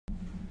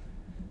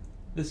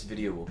This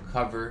video will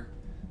cover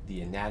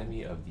the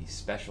anatomy of the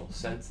special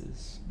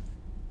senses.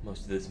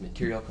 Most of this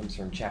material comes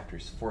from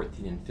chapters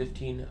 14 and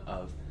 15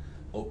 of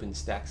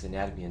OpenStax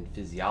Anatomy and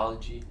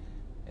Physiology,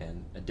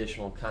 and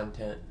additional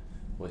content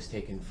was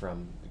taken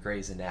from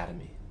Gray's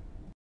Anatomy.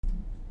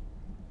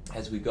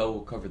 As we go,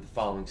 we'll cover the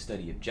following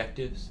study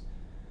objectives: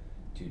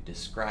 to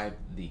describe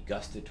the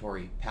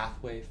gustatory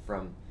pathway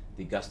from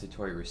the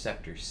gustatory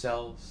receptor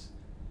cells,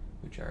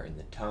 which are in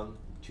the tongue,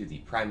 to the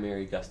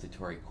primary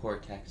gustatory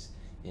cortex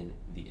in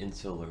the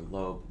insular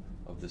lobe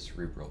of the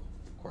cerebral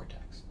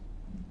cortex.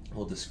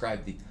 We'll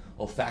describe the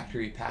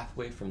olfactory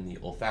pathway from the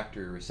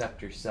olfactory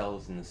receptor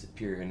cells in the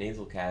superior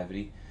nasal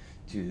cavity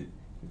to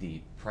the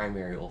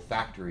primary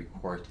olfactory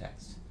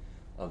cortex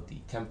of the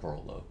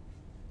temporal lobe.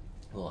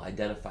 We'll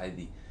identify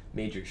the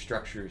major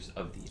structures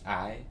of the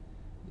eye,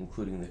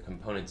 including the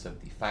components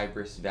of the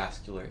fibrous,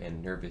 vascular,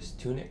 and nervous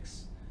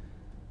tunics.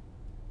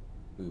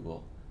 We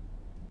will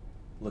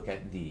look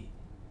at the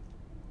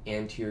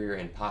anterior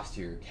and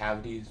posterior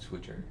cavities,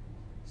 which are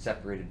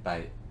separated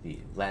by the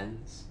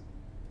lens.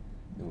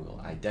 Then we will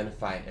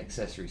identify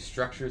accessory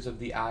structures of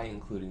the eye,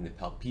 including the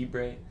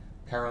palpebrae,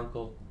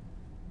 caruncle,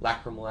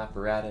 lacrimal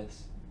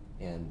apparatus,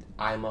 and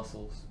eye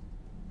muscles.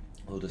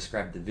 We'll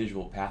describe the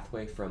visual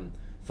pathway from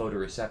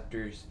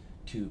photoreceptors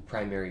to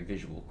primary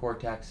visual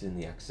cortex in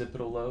the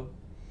occipital lobe.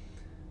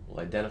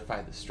 We'll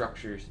identify the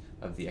structures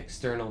of the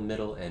external,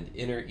 middle, and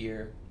inner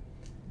ear,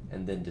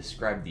 and then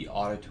describe the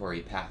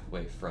auditory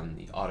pathway from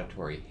the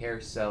auditory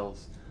hair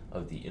cells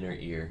of the inner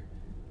ear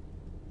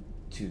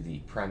to the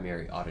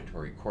primary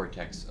auditory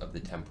cortex of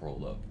the temporal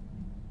lobe.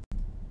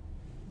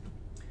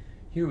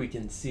 Here we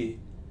can see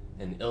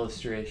an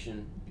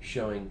illustration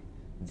showing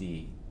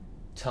the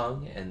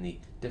tongue and the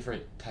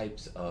different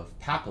types of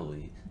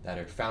papillae that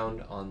are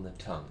found on the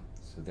tongue.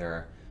 So there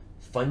are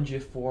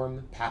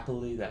fungiform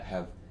papillae that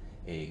have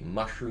a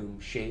mushroom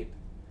shape.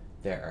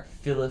 There are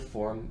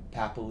filiform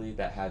papillae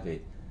that have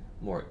a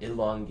more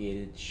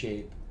elongated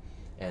shape,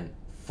 and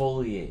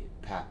foliate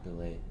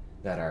papillae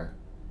that are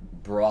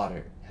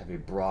broader, have a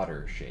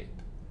broader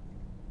shape.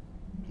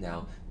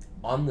 Now,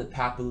 on the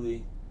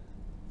papillae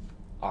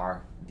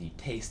are the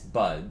taste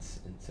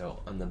buds, and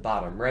so on the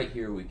bottom right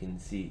here we can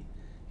see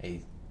a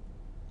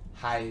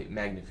high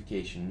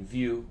magnification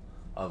view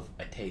of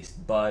a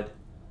taste bud,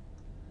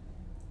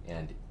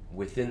 and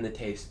within the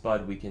taste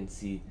bud we can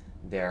see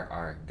there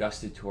are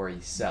gustatory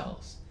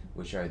cells,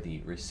 which are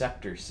the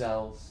receptor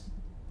cells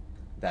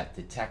that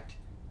detect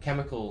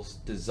chemicals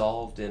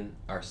dissolved in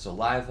our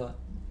saliva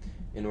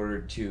in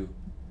order to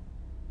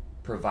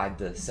provide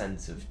the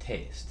sense of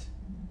taste.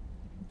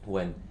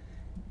 When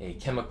a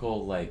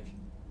chemical like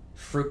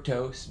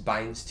fructose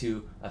binds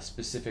to a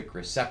specific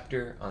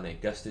receptor on a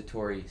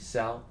gustatory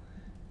cell,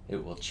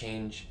 it will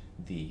change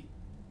the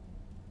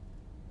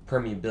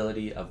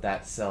permeability of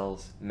that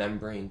cell's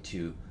membrane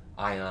to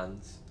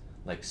ions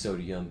like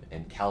sodium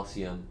and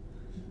calcium,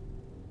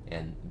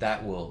 and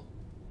that will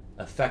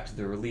affect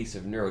the release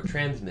of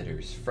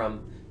neurotransmitters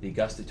from the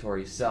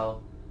gustatory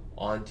cell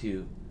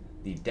onto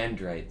the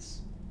dendrites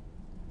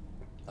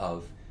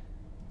of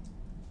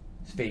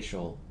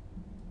facial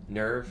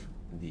nerve,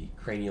 the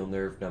cranial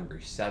nerve number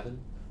 7.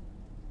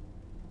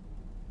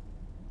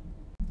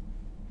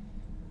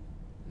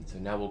 And so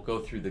now we'll go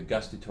through the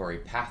gustatory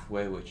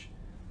pathway, which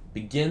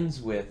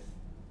begins with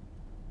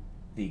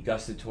the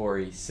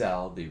gustatory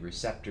cell, the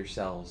receptor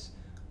cells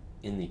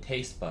in the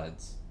taste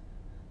buds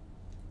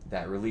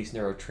that release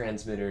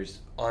neurotransmitters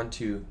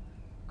onto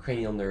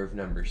cranial nerve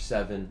number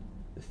 7,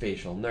 the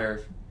facial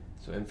nerve.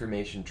 So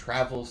information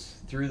travels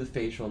through the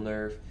facial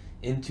nerve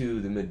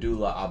into the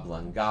medulla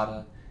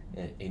oblongata,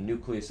 a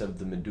nucleus of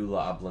the medulla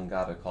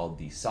oblongata called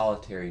the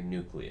solitary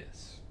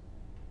nucleus.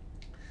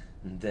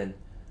 And then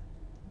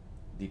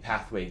the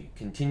pathway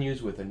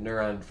continues with a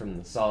neuron from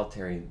the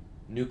solitary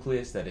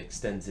nucleus that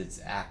extends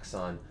its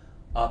axon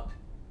up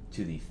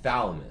to the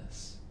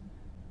thalamus.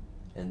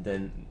 And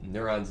then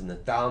neurons in the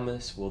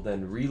thalamus will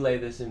then relay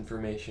this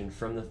information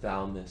from the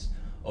thalamus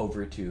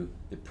over to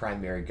the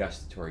primary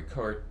gustatory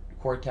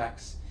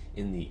cortex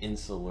in the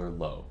insular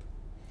lobe.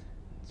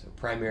 So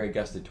primary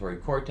gustatory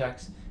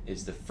cortex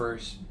is the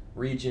first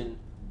region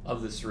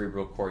of the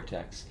cerebral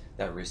cortex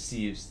that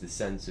receives the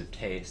sense of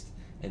taste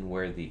and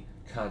where the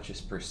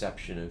conscious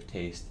perception of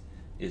taste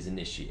is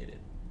initiated.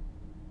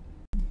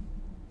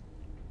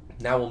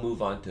 Now we'll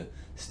move on to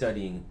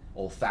studying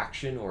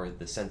olfaction, or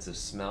the sense of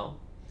smell.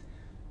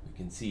 You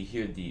can see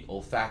here the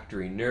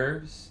olfactory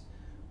nerves,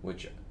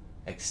 which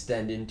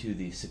extend into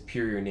the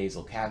superior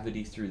nasal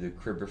cavity through the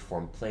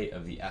cribriform plate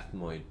of the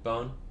ethmoid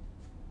bone.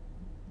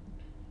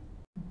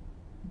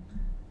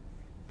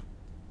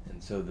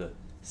 And so the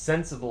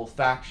sense of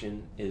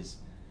olfaction is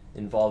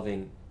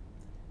involving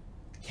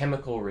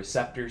chemical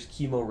receptors,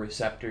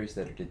 chemoreceptors,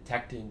 that are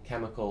detecting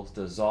chemicals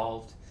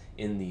dissolved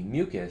in the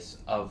mucus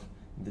of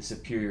the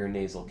superior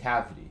nasal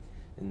cavity.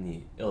 In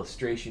the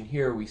illustration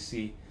here we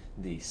see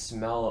the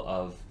smell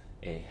of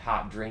a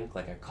hot drink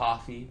like a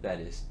coffee that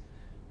is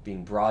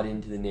being brought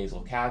into the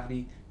nasal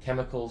cavity.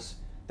 Chemicals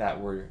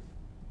that were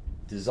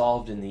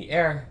dissolved in the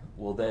air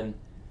will then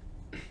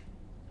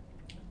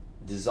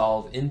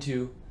dissolve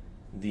into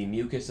the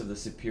mucus of the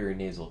superior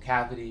nasal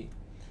cavity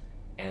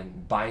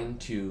and bind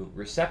to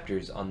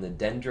receptors on the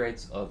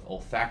dendrites of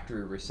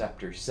olfactory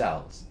receptor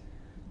cells.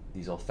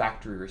 These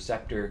olfactory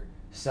receptor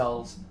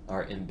cells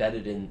are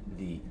embedded in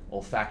the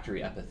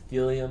olfactory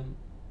epithelium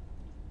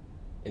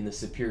in the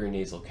superior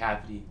nasal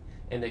cavity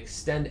and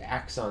extend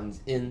axons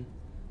in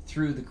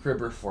through the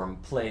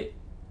cribriform plate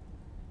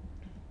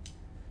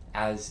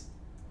as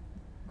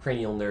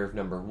cranial nerve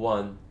number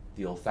 1,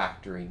 the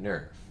olfactory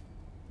nerve.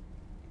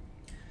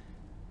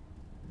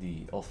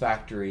 The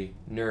olfactory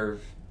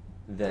nerve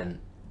then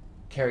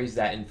carries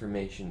that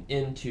information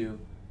into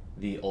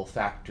the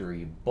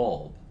olfactory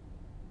bulb.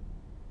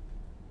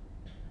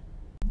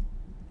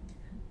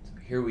 So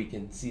here we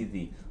can see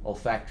the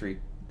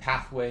olfactory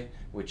pathway,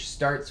 which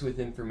starts with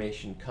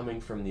information coming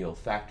from the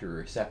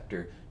olfactory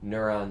receptor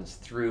neurons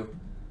through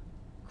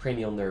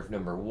cranial nerve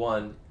number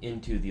 1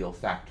 into the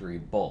olfactory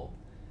bulb.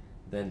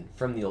 Then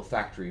from the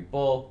olfactory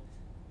bulb,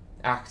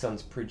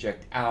 axons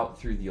project out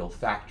through the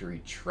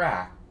olfactory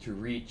tract to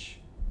reach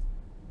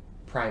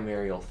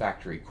primary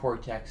olfactory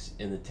cortex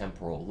in the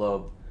temporal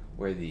lobe,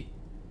 where the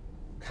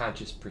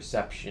conscious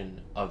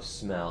perception of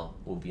smell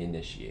will be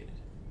initiated.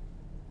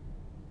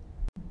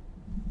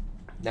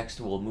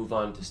 Next, we'll move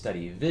on to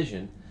study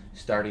vision,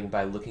 starting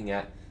by looking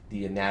at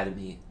the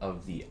anatomy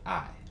of the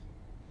eye.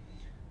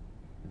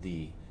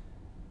 The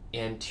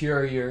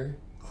anterior,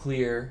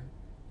 clear,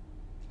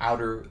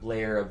 outer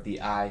layer of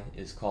the eye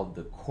is called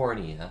the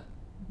cornea,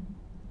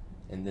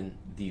 and then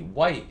the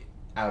white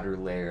outer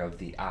layer of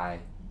the eye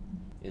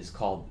is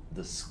called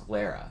the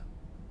sclera.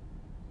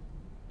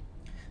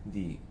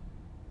 The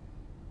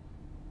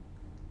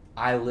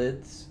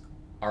eyelids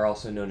are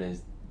also known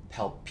as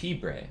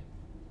palpebrae,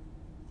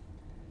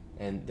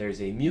 and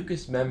there's a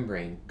mucous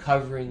membrane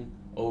covering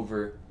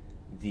over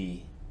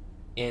the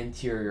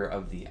anterior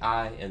of the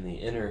eye and the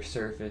inner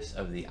surface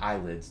of the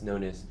eyelids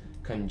known as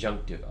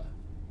conjunctiva.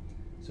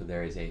 So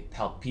there is a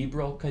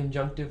palpebral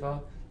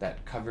conjunctiva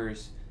that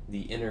covers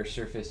the inner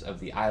surface of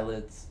the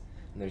eyelids,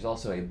 and there's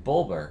also a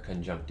bulbar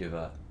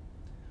conjunctiva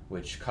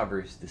which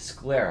covers the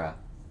sclera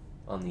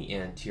on the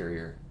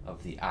anterior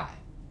of the eye.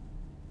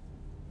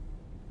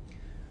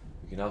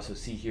 We can also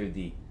see here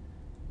the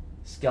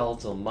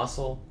skeletal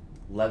muscle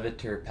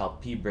levator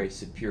palpebrae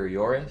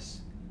superioris,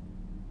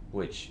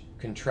 which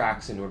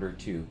contracts in order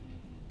to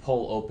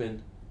pull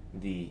open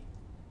the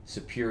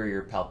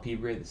superior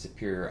palpebrae, the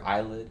superior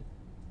eyelid.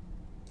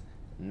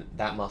 And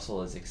that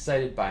muscle is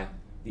excited by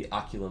the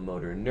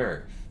oculomotor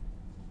nerve.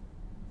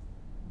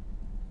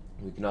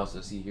 We can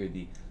also see here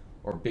the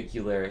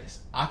orbicularis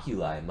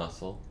oculi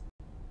muscle,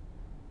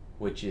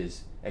 which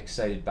is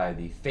excited by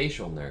the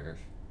facial nerve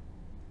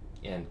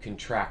and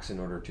contracts in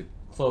order to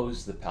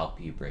close the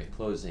palpebrae,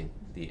 closing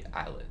the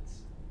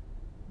eyelids.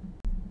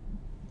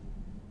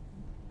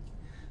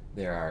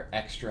 There are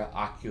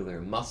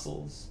extraocular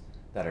muscles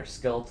that are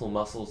skeletal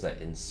muscles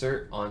that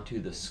insert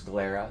onto the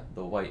sclera,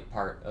 the white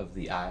part of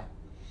the eye.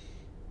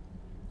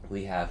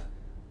 We have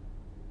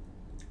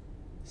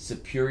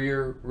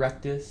superior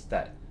rectus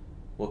that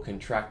will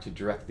contract to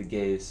direct the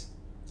gaze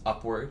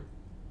upward,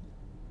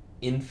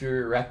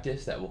 inferior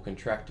rectus that will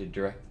contract to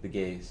direct the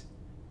gaze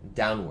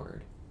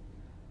downward,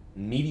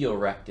 medial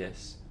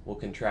rectus will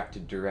contract to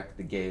direct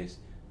the gaze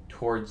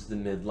towards the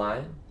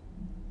midline.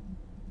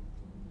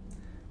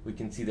 We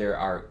can see there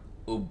are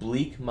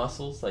oblique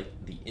muscles,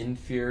 like the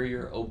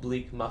inferior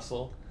oblique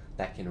muscle,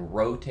 that can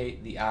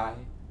rotate the eye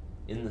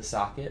in the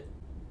socket.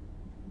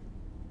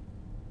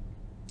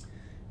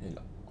 And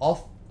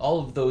all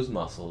of those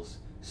muscles,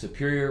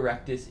 superior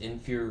rectus,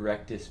 inferior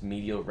rectus,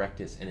 medial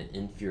rectus, and an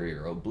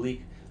inferior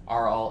oblique,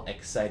 are all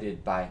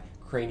excited by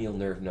cranial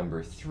nerve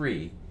number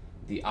 3,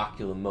 the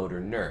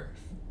oculomotor nerve.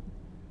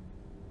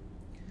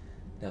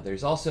 Now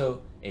there's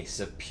also a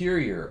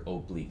superior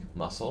oblique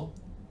muscle,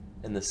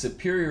 and the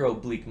superior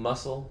oblique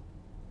muscle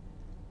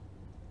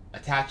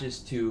attaches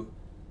to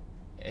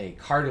a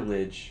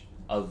cartilage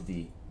of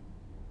the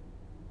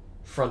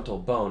frontal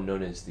bone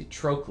known as the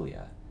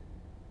trochlea,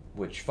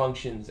 which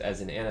functions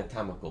as an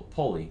anatomical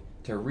pulley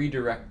to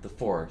redirect the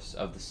force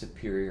of the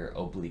superior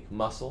oblique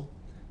muscle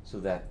so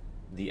that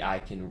the eye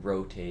can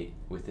rotate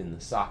within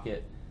the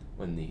socket.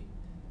 When the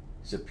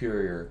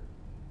superior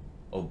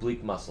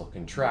oblique muscle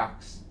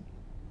contracts,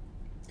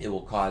 it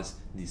will cause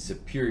the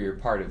superior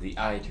part of the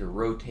eye to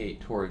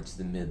rotate towards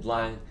the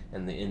midline,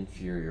 and the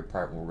inferior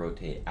part will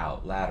rotate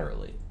out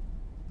laterally.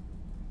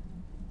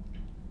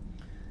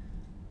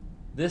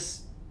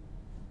 This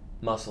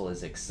muscle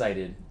is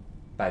excited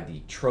by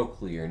the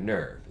trochlear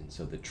nerve, and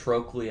so the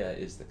trochlea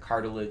is the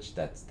cartilage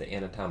that's the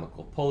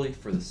anatomical pulley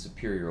for the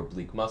superior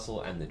oblique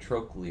muscle, and the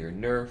trochlear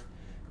nerve,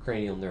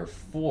 cranial nerve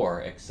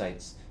 4,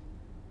 excites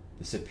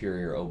the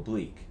superior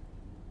oblique.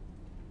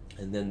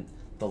 And then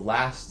the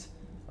last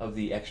of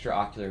the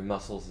extraocular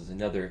muscles is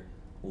another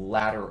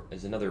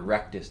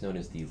rectus known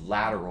as the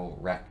lateral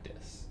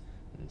rectus.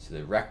 And so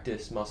the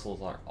rectus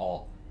muscles are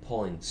all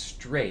pulling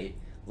straight.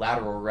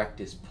 lateral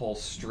rectus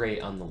pulls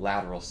straight on the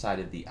lateral side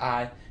of the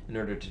eye in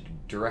order to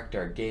direct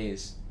our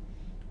gaze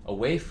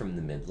away from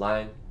the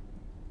midline.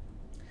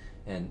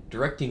 And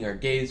directing our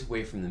gaze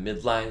away from the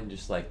midline,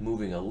 just like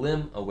moving a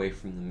limb away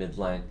from the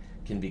midline,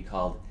 can be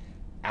called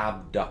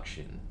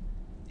abduction.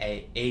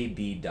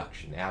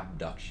 Abduction,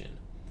 abduction.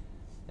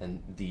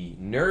 And the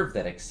nerve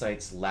that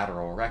excites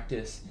lateral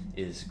rectus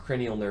is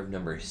cranial nerve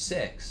number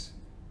 6,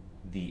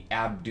 the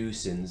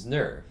abducens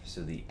nerve.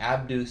 So the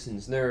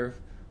abducens nerve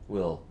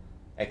will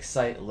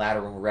excite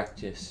lateral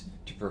rectus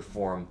to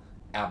perform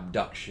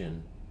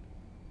abduction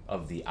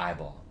of the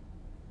eyeball,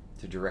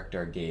 to direct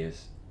our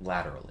gaze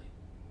laterally.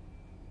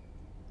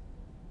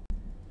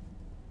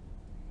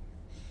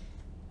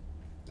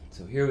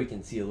 So here we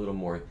can see a little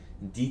more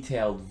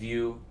detailed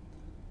view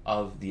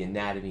of the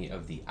anatomy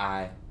of the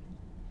eye.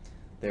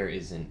 There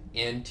is an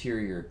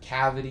anterior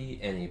cavity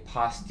and a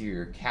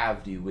posterior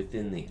cavity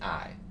within the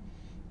eye.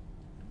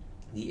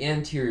 The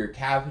anterior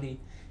cavity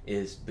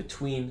is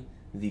between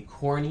the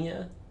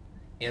cornea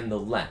and the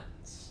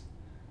lens.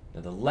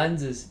 Now the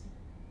lens is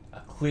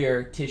a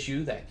clear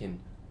tissue that can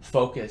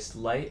focus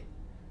light,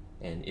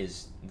 and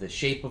the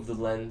shape of the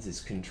lens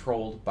is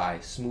controlled by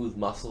smooth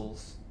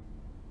muscles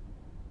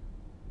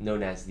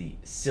known as the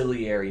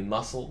ciliary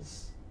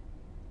muscles.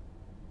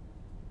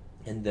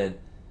 And then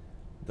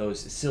those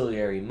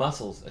ciliary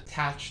muscles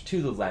attach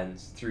to the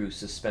lens through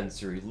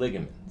suspensory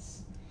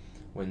ligaments.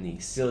 When the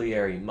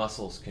ciliary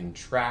muscles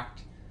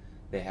contract,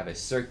 they have a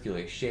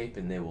circular shape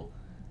and they will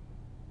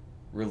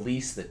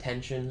release the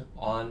tension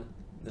on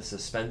the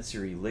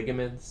suspensory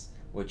ligaments,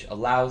 which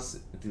allows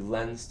the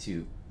lens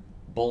to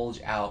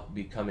bulge out,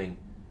 becoming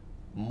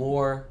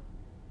more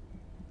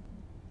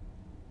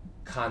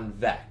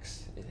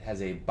convex. It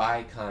has a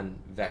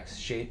biconvex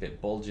shape.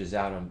 It bulges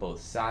out on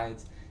both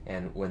sides,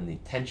 and when the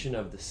tension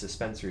of the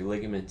suspensory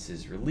ligaments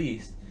is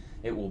released,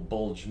 it will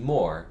bulge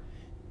more,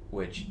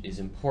 which is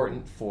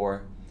important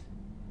for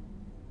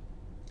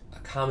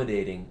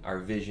accommodating our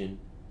vision,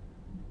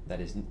 that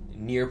is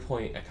near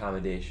point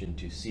accommodation,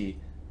 to see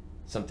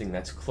something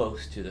that's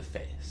close to the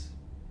face.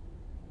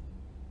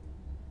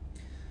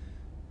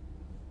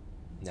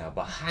 Now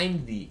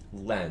behind the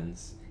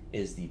lens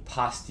is the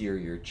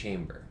posterior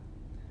chamber.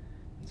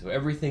 So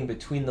everything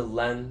between the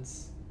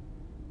lens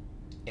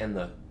and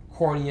the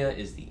cornea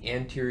is the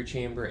anterior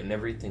chamber, and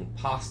everything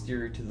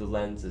posterior to the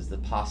lens is the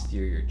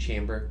posterior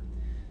chamber.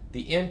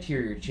 The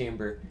anterior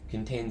chamber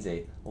contains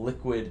a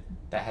liquid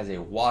that has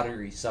a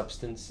watery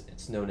substance.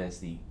 It's known as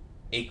the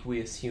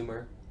aqueous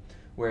humor,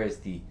 whereas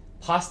the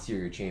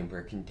posterior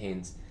chamber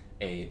contains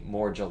a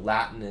more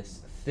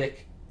gelatinous,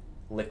 thick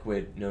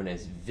liquid known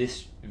as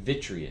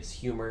vitreous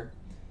humor.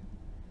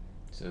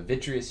 So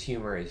vitreous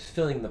humor is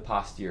filling the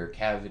posterior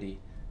cavity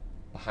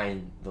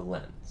behind the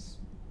lens.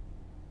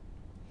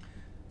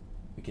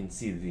 We can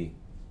see the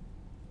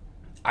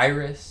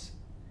iris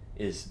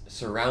is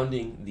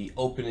surrounding the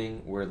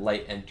opening where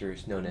light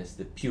enters, known as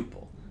the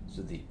pupil.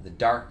 So the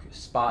dark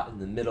spot in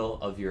the middle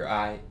of your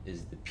eye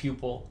is the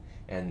pupil,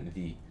 and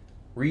the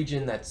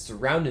region that's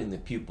surrounding the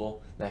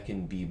pupil, that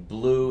can be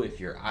blue if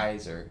your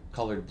eyes are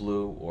colored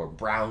blue, or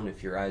brown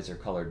if your eyes are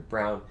colored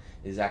brown,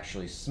 is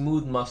actually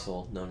smooth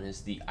muscle known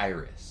as the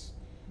iris.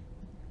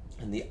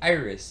 And the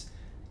iris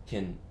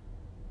can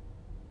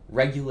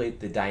regulate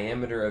the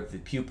diameter of the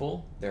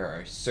pupil. There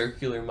are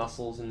circular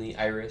muscles in the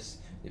iris,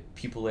 the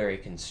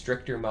pupillary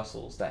constrictor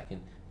muscles that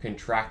can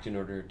contract in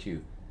order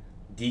to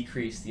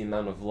decrease the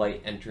amount of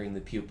light entering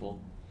the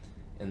pupil.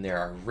 And there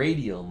are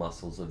radial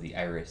muscles of the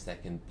iris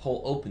that can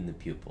pull open the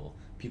pupil,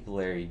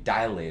 pupillary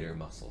dilator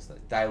muscles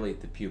that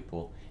dilate the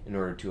pupil in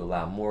order to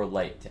allow more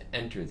light to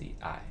enter the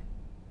eye.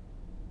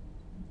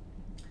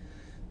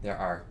 There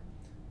are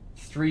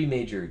 3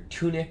 major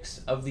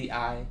tunics of the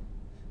eye.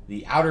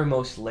 The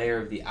outermost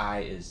layer of the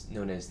eye is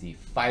known as the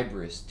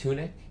fibrous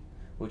tunic,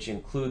 which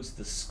includes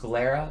the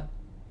sclera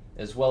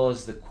as well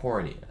as the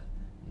cornea.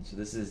 And so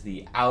this is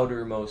the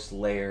outermost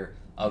layer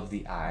of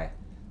the eye.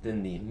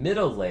 Then the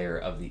middle layer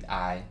of the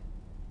eye,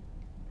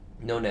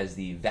 known as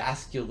the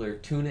vascular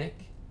tunic,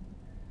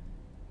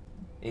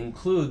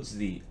 includes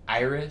the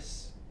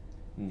iris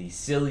and the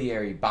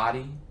ciliary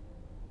body,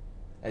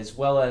 as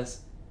well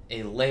as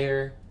a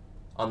layer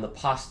on the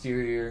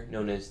posterior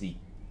known as the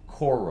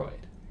choroid.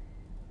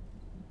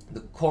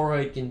 The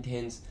choroid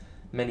contains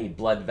many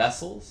blood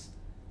vessels,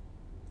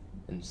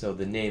 and so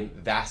the name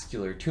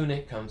vascular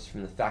tunic comes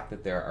from the fact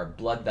that there are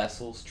blood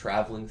vessels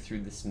traveling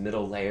through this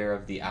middle layer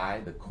of the eye,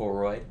 the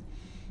choroid.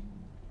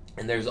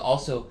 And there's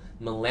also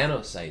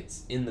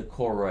melanocytes in the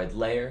choroid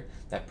layer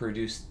that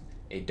produce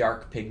a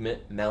dark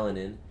pigment,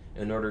 melanin,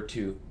 in order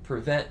to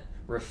prevent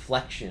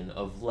reflection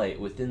of light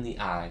within the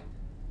eye.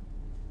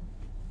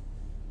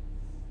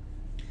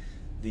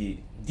 The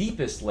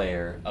deepest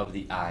layer of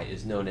the eye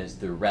is known as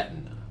the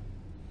retina.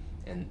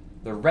 And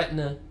the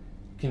retina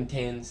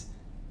contains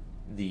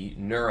the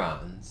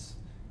neurons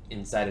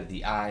inside of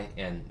the eye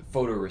and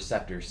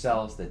photoreceptor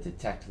cells that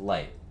detect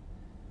light.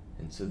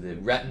 And so the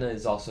retina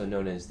is also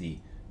known as the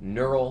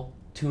neural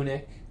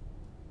tunic.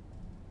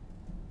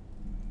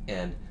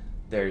 And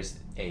There's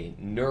a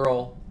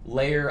neural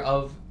layer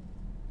of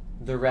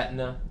the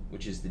retina,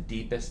 which is the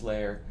deepest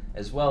layer,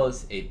 as well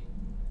as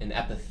an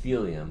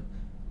epithelium,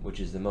 which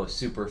is the most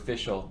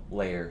superficial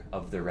layer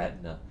of the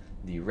retina.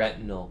 The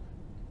retinal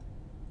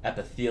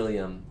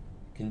epithelium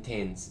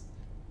contains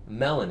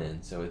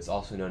melanin, so it's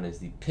also known as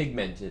the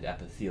pigmented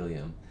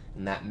epithelium,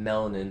 and that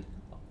melanin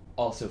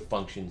also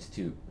functions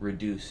to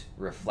reduce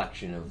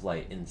reflection of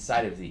light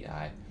inside of the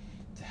eye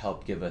to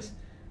help give us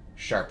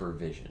sharper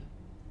vision.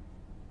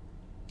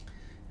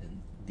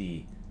 And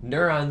the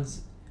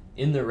neurons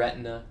in the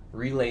retina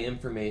relay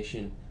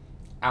information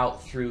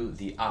out through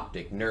the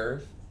optic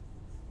nerve.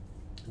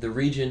 The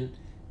region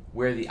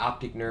where the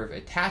optic nerve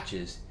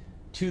attaches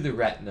to the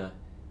retina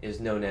is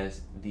known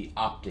as the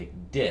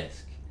optic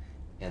disc,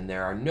 and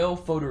there are no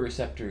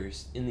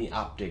photoreceptors in the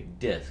optic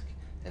disc,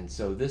 and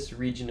so this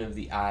region of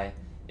the eye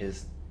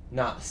is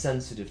not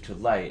sensitive to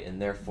light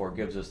and therefore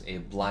gives us a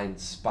blind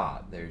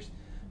spot. There's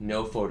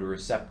no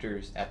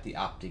photoreceptors at the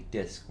optic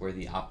disc where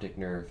the optic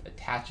nerve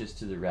attaches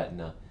to the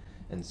retina,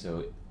 and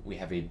so we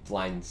have a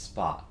blind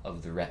spot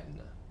of the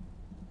retina.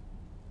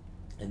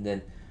 And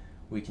then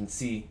we can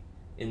see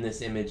in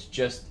this image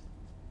just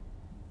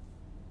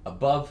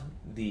above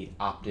the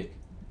optic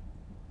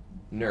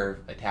nerve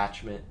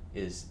attachment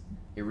is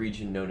a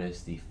region known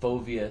as the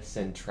fovea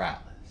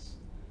centralis.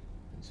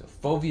 And so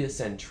fovea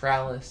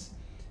centralis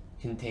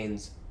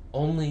contains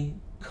only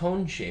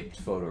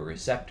cone-shaped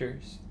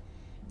photoreceptors.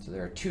 So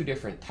there are two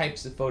different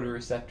types of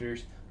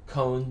photoreceptors,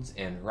 cones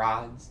and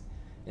rods.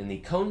 And the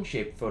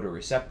cone-shaped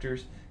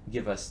photoreceptors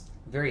give us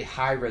very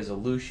high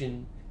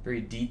resolution,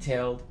 very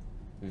detailed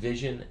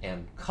vision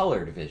and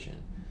colored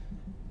vision.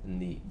 And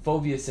the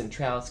fovea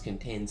centralis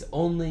contains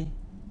only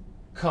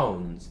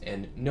cones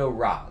and no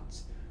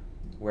rods.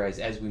 Whereas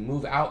as we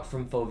move out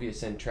from fovea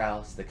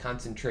centralis, the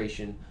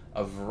concentration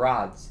of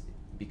rods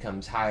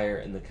becomes higher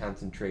and the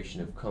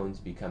concentration of cones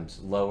becomes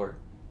lower.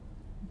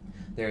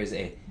 There is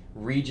a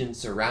region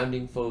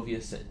surrounding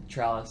fovea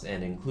centralis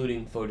and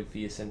including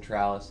fovea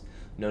centralis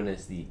known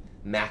as the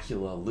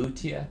macula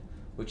lutea,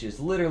 which is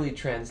literally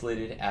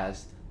translated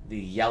as the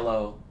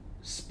yellow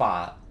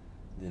spot.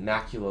 The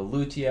macula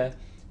lutea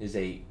is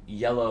a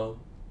yellow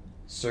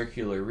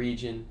circular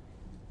region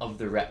of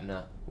the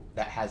retina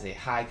that has a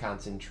high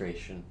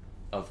concentration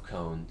of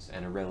cones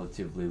and a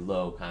relatively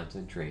low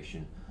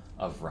concentration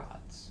of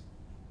rods.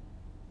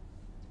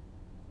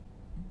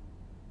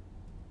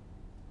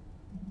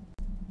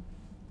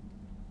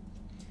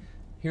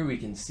 Here we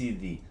can see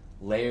the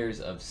layers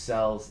of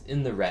cells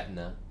in the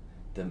retina.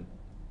 The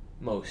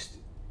most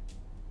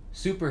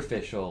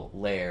superficial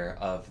layer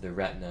of the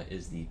retina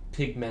is the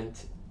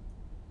pigment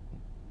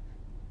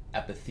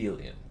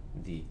epithelium.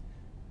 The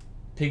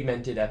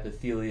pigmented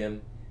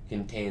epithelium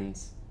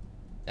contains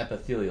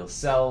epithelial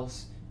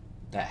cells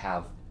that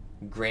have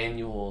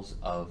granules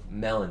of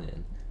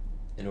melanin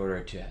in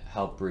order to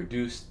help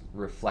reduce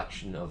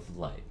reflection of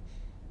light.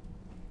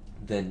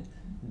 Then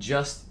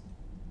just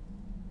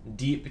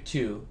deep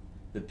to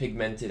the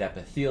pigmented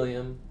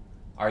epithelium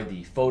are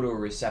the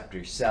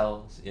photoreceptor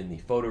cells in the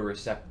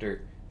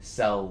photoreceptor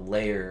cell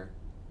layer.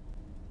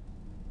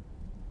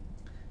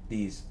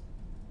 These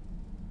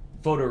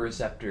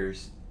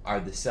photoreceptors are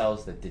the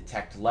cells that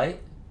detect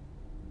light.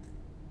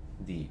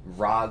 The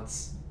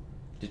rods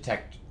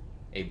detect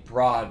a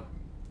broad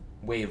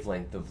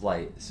wavelength of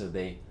light, so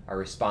they are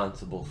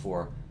responsible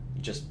for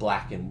just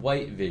black and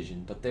white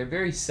vision, but they're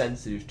very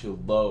sensitive to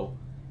low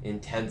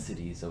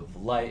intensities of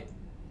light.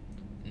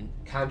 In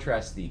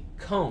contrast, the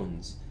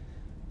cones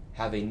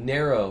have a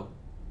narrow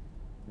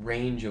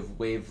range of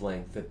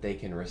wavelength that they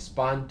can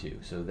respond to.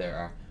 So there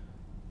are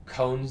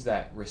cones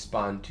that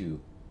respond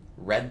to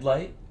red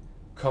light,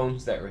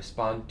 cones that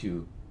respond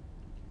to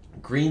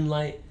green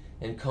light,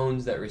 and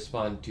cones that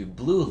respond to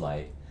blue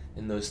light.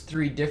 And those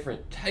three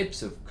different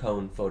types of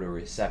cone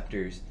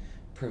photoreceptors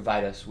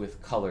provide us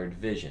with colored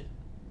vision.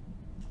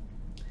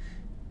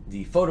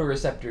 The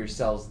photoreceptor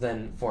cells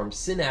then form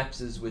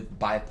synapses with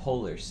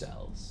bipolar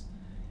cells,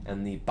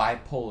 and the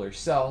bipolar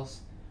cells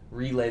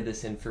relay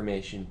this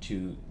information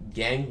to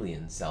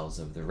ganglion cells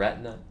of the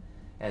retina,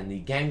 and the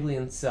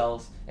ganglion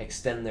cells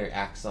extend their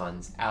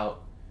axons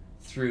out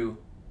through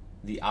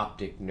the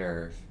optic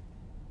nerve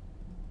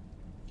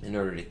in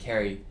order to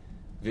carry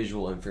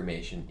visual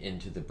information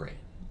into the brain.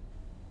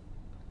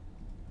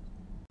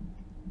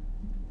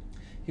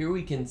 Here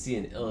we can see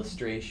an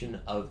illustration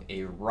of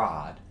a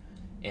rod,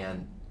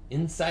 and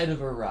inside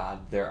of a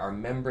rod there are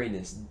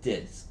membranous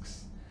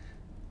discs,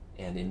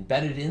 and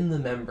embedded in the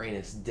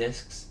membranous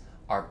discs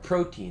are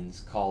proteins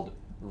called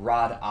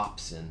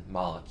rhodopsin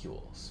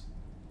molecules.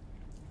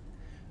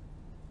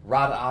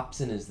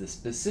 Rhodopsin is the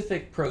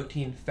specific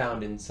protein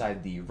found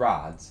inside the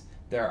rods.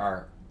 There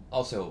are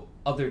also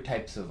other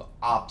types of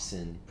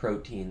opsin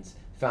proteins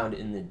found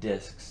in the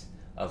discs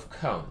of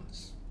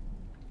cones.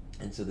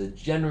 And so the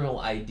general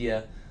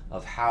idea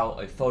of how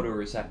a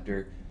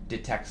photoreceptor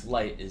detects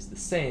light is the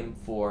same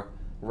for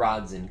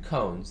rods and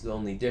cones. The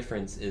only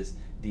difference is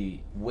the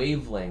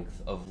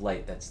wavelength of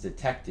light that's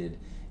detected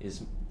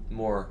is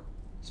more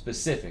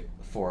specific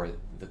for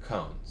the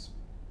cones.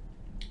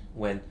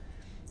 When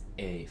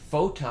a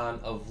photon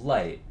of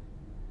light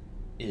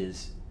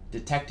is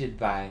detected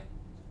by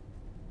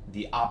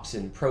the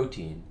opsin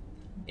protein,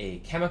 a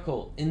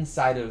chemical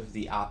inside of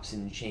the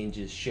opsin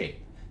changes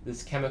shape.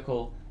 This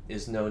chemical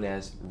is known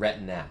as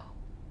retinal.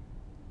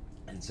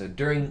 And so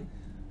during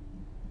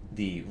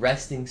the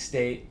resting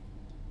state,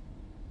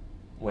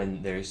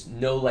 when there's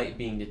no light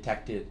being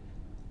detected,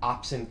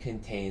 opsin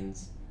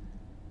contains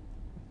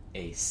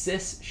a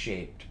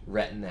cis-shaped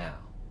retinal.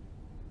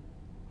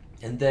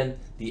 And then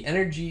the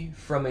energy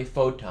from a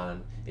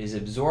photon is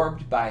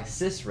absorbed by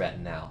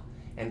cis-retinal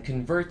and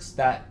converts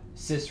that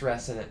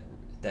cis-shaped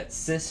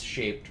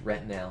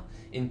retinal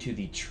into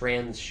the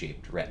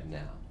trans-shaped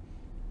retinal.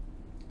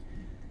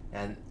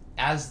 And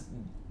as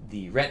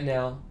the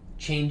retinal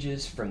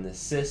changes from the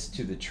cis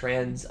to the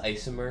trans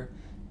isomer,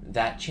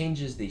 that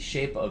changes the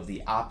shape of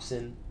the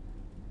opsin,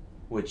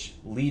 which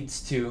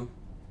leads to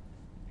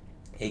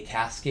a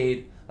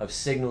cascade of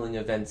signaling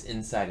events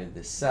inside of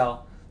the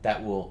cell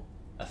that will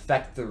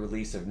affect the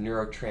release of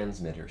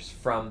neurotransmitters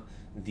from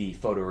the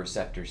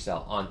photoreceptor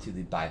cell onto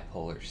the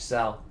bipolar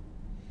cell.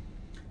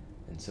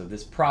 And so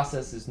this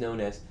process is known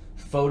as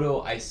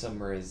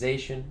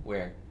photoisomerization,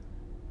 where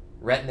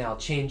retinal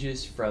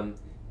changes from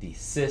the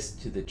cis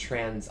to the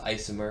trans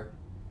isomer.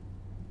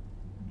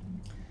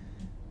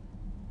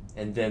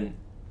 And then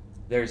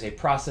there's a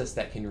process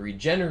that can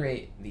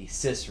regenerate the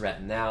cis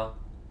retinal,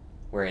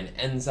 where an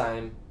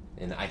enzyme,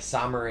 an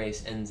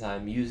isomerase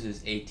enzyme,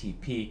 uses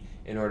ATP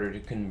in order to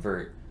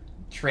convert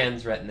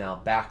trans retinal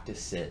back to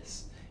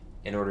cis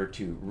in order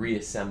to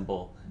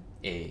reassemble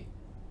a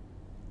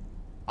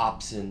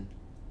opsin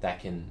that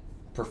can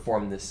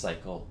perform this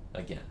cycle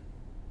again.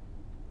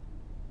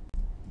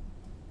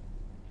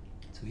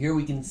 So here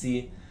we can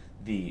see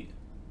the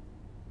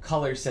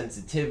color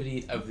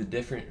sensitivity of the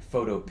different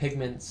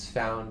photopigments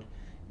found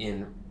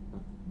in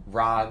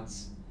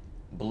rods,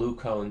 blue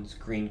cones,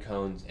 green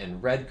cones,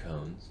 and red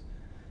cones.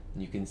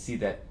 And you can see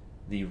that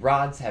the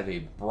rods have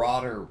a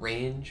broader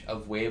range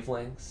of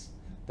wavelengths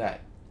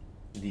that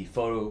the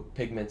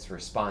photopigments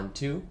respond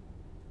to,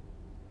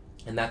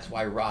 and that's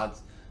why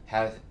rods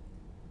have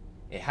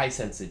a high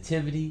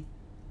sensitivity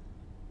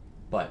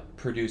but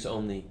produce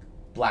only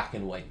black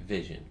and white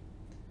vision.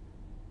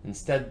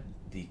 Instead,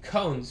 the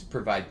cones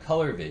provide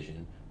color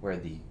vision, where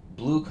the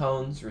blue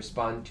cones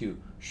respond to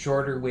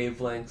shorter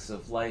wavelengths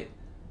of light,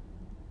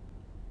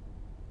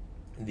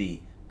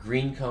 the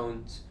green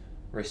cones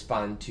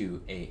respond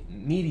to a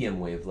medium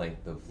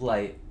wavelength of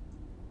light,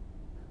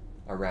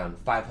 around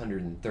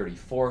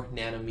 534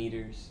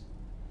 nanometers,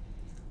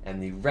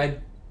 and the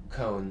red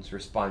cones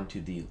respond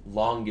to the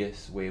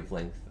longest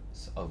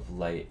wavelengths of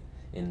light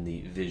in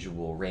the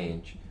visual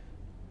range.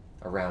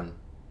 Around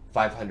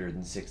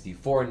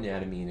 564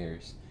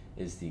 nanometers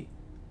is the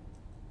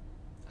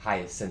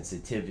highest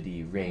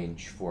sensitivity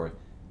range for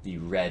the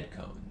red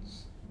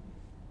cones.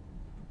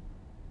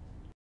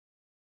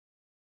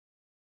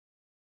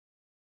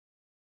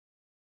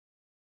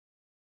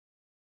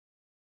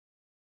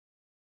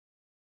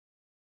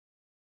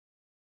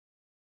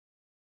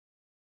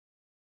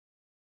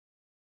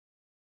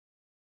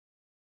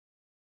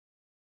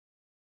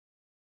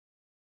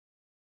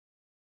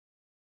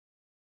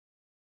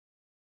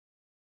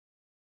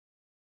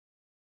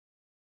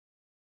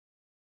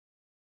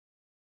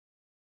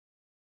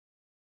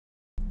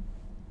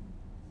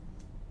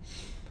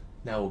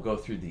 Now we'll go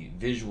through the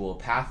visual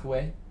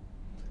pathway,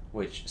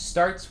 which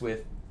starts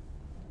with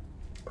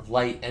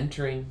light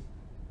entering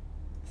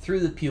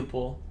through the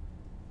pupil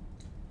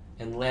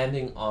and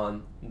landing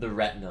on the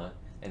retina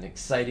and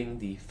exciting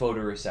the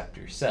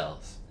photoreceptor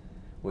cells,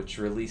 which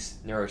release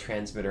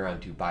neurotransmitter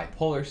onto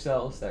bipolar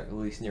cells, that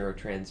release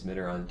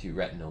neurotransmitter onto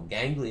retinal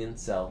ganglion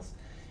cells,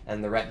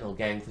 and the retinal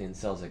ganglion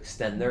cells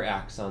extend their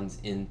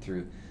axons in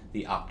through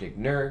the optic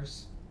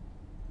nerves.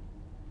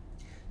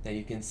 Now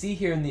you can see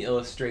here in the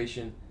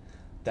illustration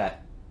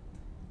that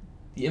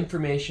the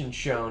information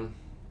shown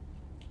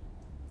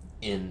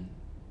in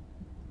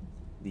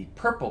the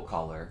purple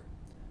color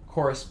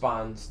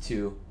corresponds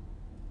to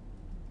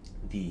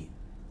the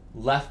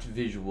left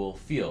visual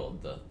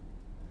field. The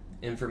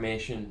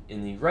information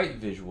in the right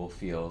visual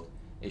field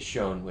is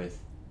shown with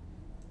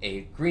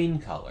a green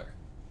color.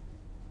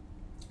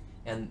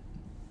 And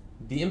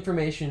the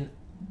information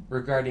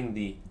regarding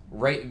the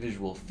right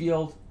visual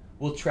field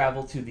will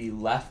travel to the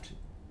left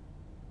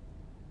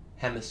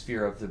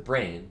hemisphere of the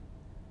brain,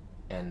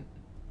 and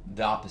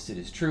the opposite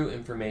is true.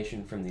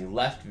 Information from the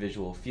left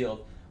visual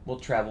field will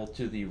travel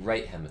to the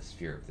right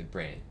hemisphere of the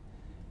brain.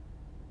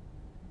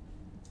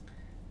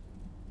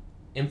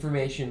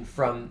 Information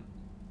from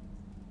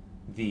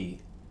the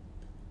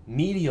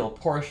medial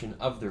portion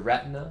of the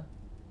retina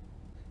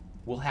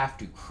will have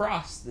to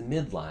cross the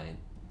midline,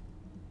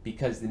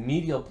 because the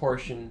medial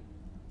portion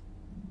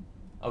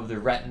of the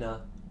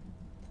retina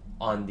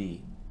on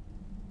the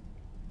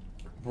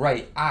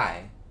right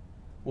eye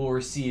will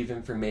receive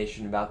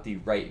information about the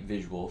right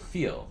visual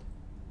field,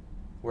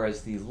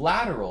 whereas the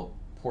lateral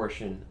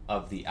portion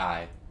of the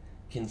eye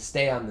can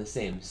stay on the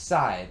same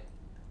side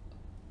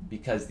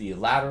because the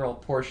lateral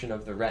portion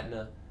of the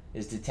retina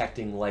is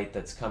detecting light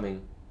that's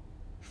coming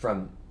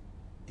from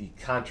the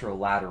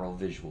contralateral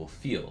visual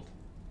field.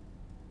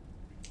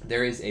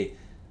 There is a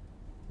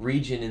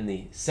region in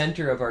the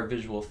center of our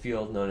visual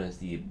field known as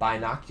the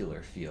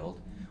binocular field,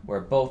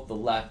 where both the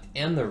left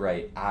and the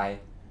right eye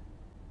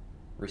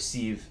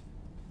receive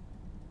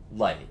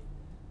light.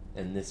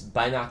 And this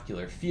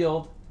binocular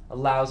field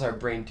allows our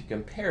brain to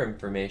compare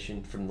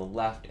information from the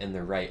left and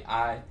the right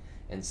eye,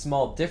 and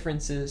small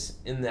differences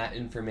in that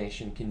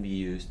information can be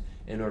used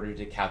in order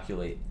to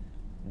calculate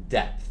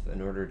depth,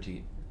 in order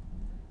to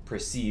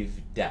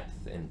perceive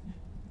depth, and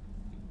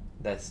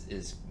that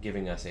is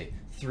giving us a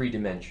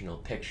three-dimensional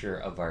picture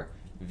of our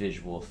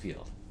visual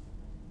field.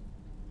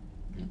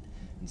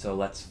 And so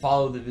let's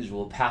follow the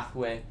visual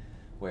pathway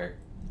where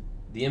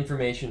the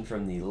information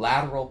from the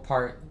lateral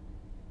part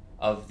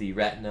of the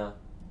retina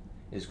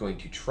is going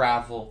to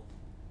travel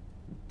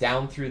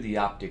down through the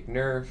optic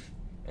nerve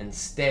and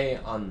stay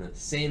on the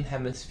same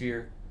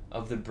hemisphere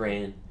of the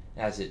brain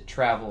as it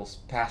travels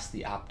past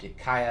the optic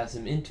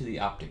chiasm into the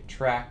optic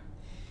tract.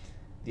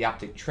 The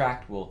optic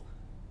tract will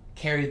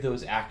carry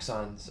those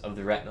axons of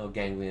the retinal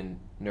ganglion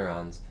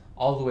neurons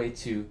all the way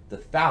to the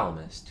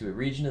thalamus, to a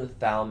region of the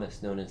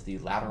thalamus known as the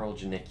lateral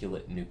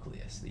geniculate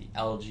nucleus, the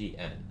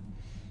LGN,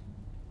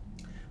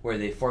 where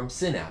they form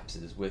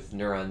synapses with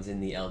neurons in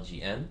the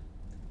LGN.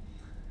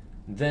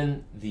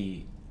 Then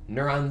the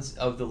neurons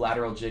of the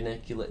lateral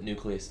geniculate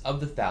nucleus of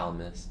the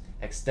thalamus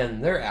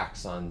extend their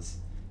axons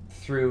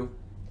through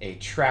a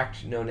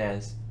tract known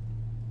as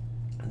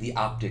the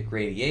optic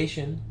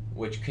radiation,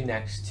 which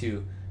connects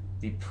to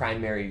the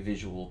primary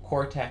visual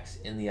cortex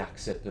in the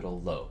occipital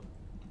lobe.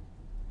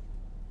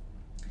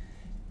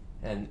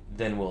 And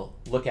then we'll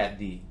look at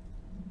the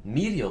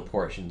medial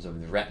portions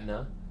of the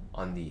retina.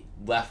 On the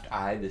left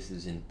eye, this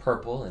is in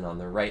purple, and on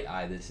the right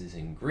eye, this is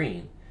in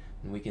green.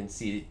 And we can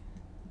see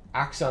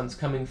axons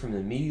coming from the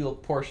medial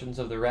portions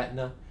of the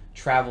retina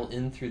travel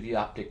in through the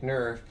optic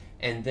nerve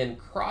and then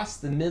cross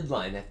the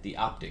midline at the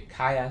optic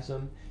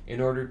chiasm in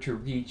order to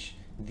reach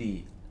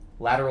the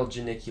lateral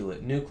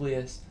geniculate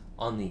nucleus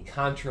on the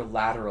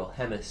contralateral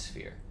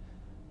hemisphere.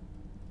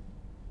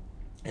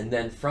 And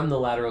then from the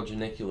lateral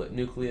geniculate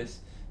nucleus,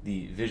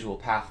 the visual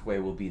pathway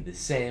will be the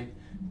same,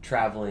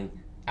 traveling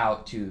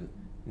out to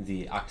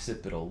the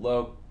occipital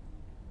lobe,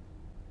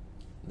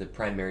 the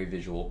primary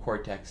visual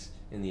cortex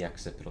in the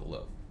occipital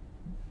lobe.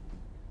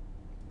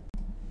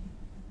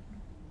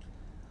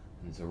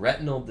 And so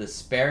retinal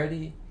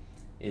disparity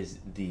is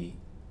the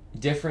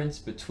difference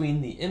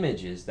between the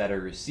images that are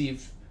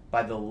received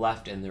by the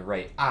left and the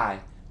right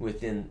eye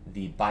within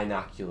the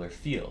binocular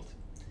field.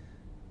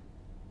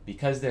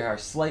 Because there are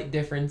slight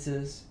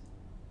differences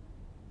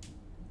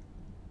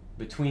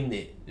between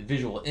the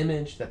visual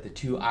image that the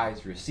two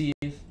eyes receive,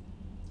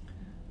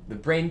 the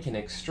brain can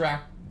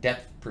extract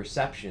depth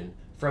perception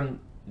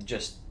from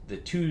just the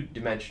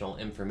two-dimensional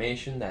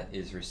information that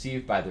is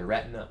received by the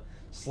retina.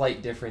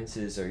 Slight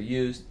differences are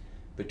used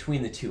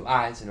between the two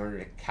eyes in order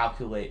to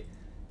calculate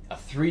a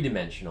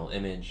three-dimensional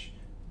image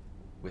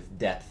with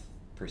depth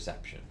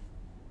perception.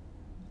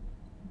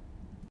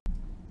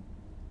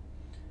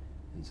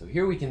 And so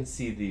here we can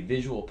see the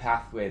visual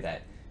pathway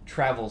that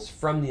travels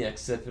from the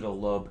occipital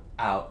lobe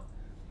out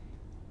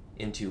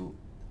into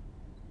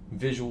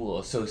visual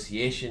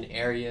association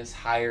areas,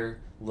 higher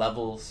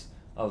levels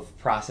of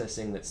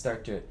processing that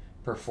start to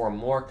perform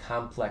more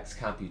complex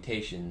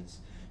computations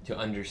to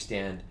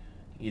understand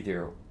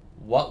either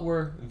what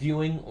we're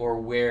viewing or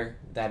where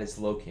that is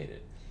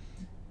located.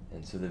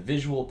 And so the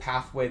visual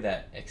pathway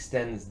that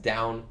extends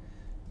down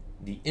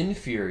the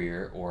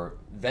inferior or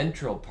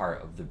ventral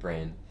part of the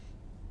brain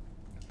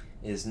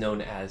is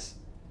known as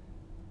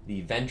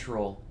the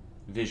ventral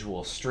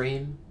visual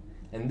stream,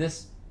 and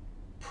this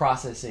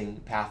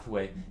processing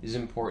pathway is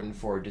important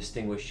for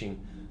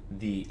distinguishing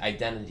the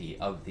identity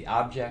of the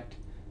object,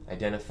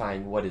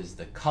 identifying what is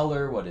the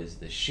color, what is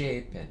the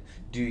shape, and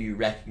do you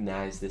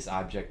recognize this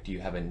object? Do you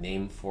have a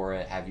name for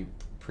it? Have you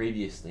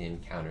previously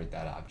encountered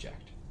that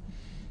object?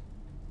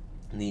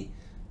 And the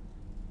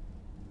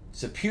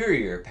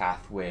superior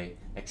pathway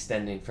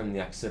extending from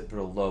the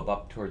occipital lobe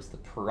up towards the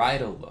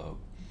parietal lobe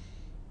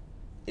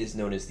is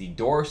known as the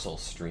dorsal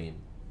stream,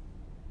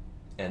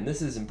 and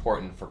this is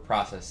important for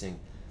processing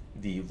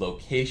the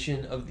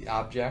location of the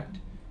object,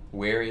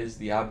 where is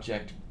the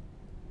object,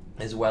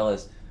 as well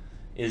as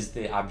is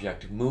the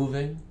object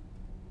moving.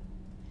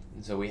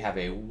 And so we have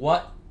a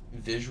what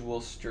visual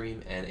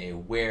stream and a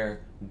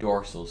where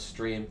dorsal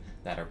stream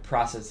that are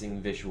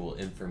processing visual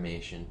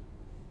information.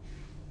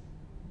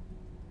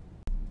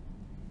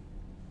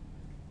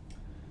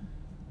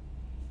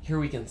 Here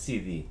we can see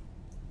the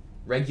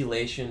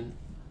regulation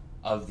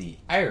of the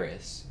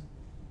iris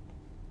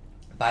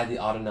by the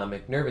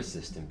autonomic nervous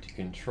system to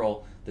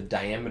control the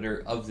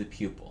diameter of the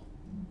pupil.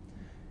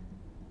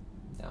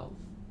 Now,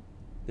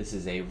 this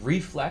is a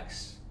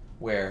reflex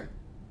where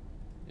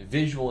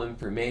visual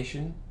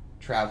information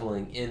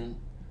traveling in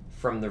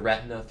from the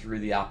retina through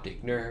the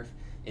optic nerve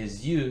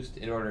is used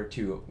in order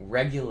to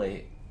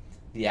regulate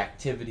the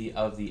activity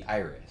of the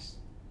iris.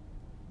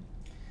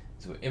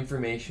 So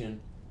information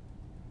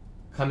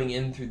coming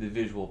in through the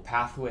visual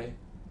pathway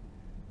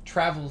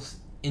travels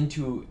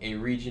into a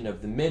region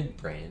of the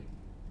midbrain,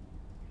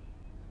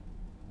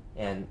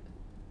 and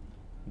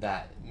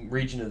that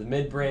region of the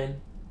midbrain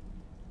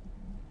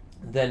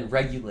then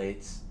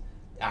regulates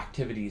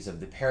activities of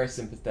the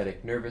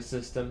parasympathetic nervous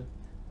system,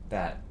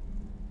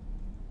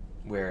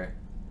 where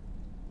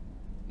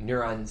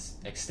neurons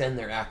extend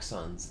their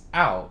axons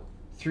out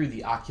through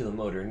the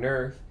oculomotor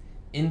nerve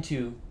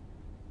into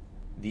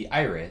the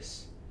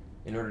iris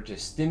in order to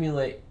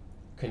stimulate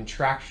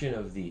contraction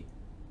of the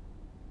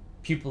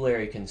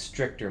pupillary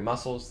constrictor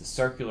muscles, the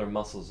circular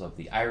muscles of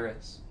the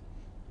iris,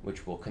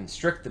 which will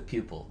constrict the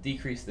pupil,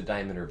 decrease the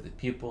diameter of the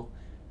pupil,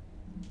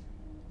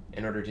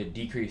 in order to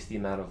decrease the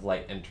amount of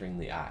light entering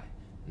the eye.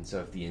 And so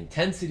if the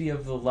intensity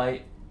of the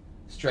light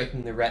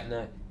striking the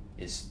retina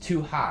is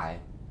too high,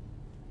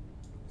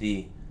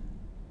 the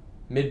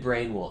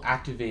midbrain will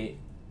activate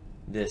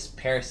this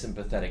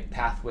parasympathetic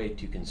pathway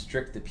to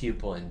constrict the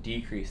pupil and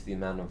decrease the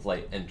amount of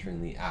light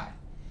entering the eye.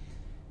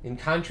 In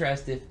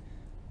contrast, if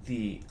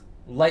the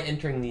light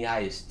entering the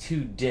eye is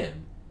too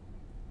dim,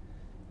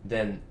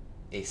 then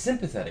a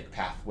sympathetic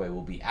pathway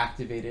will be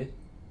activated,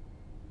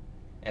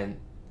 and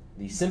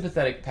the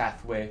sympathetic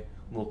pathway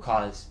will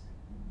cause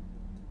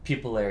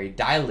pupillary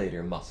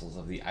dilator muscles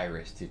of the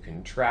iris to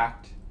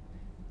contract,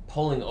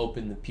 pulling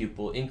open the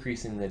pupil,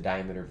 increasing the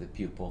diameter of the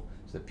pupil,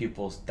 so the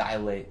pupils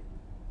dilate,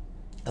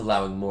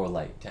 allowing more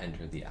light to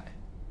enter the eye.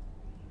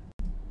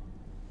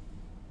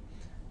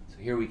 So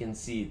here we can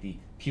see the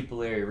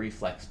pupillary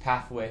reflex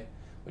pathway,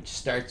 which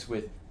starts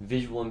with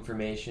visual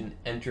information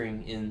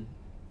entering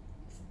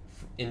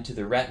into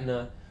the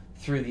retina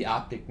through the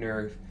optic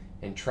nerve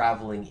and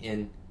traveling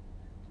in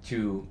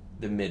to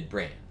the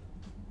midbrain.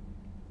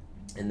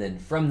 And then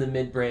from the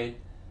midbrain,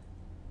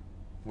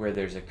 where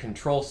there's a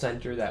control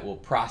center that will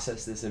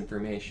process this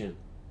information,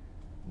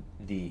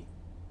 the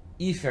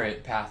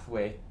efferent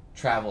pathway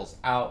travels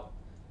out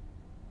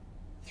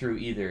through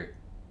either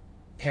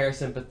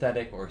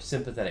parasympathetic or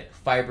sympathetic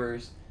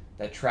fibers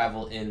that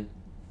travel in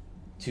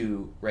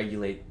to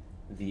regulate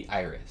the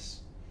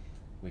iris.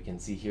 We can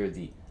see here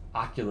the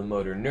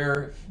oculomotor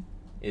nerve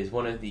is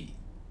one of the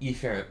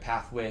efferent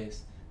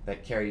pathways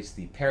that carries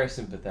the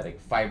parasympathetic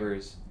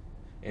fibers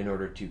in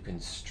order to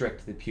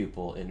constrict the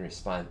pupil in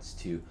response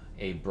to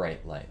a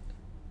bright light.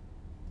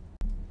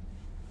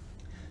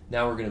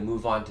 Now we're going to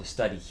move on to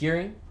study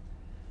hearing.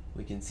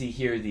 We can see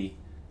here the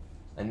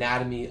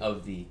anatomy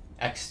of the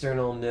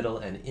external, middle,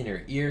 and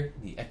inner ear.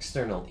 The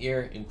external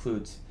ear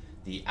includes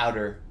the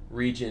outer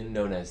region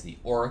known as the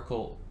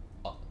auricle,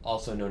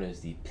 also known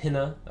as the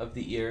pinna of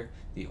the ear.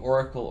 The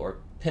auricle or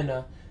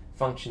pinna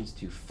functions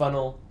to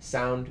funnel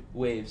sound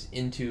waves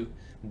into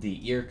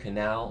the ear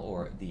canal,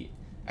 or the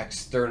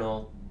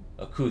external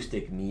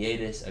acoustic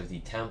meatus of the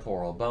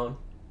temporal bone,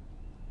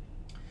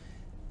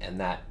 and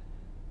that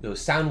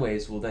those sound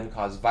waves will then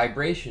cause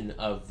vibration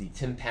of the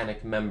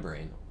tympanic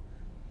membrane.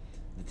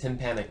 The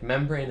tympanic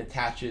membrane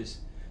attaches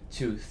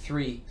to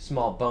 3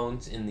 small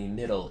bones in the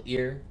middle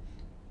ear.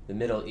 The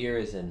middle ear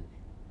is an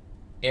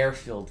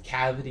air-filled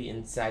cavity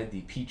inside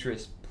the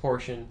petrous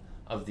portion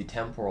of the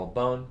temporal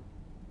bone.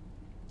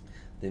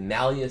 The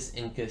malleus,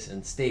 incus,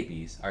 and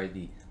stapes are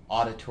the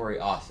auditory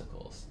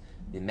ossicles.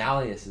 The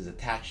malleus is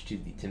attached to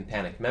the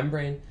tympanic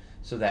membrane,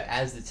 so that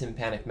as the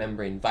tympanic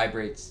membrane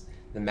vibrates,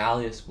 the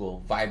malleus will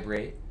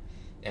vibrate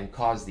and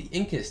cause the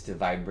incus to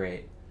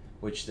vibrate,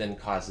 which then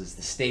causes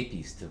the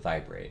stapes to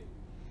vibrate.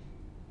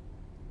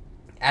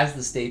 As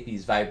the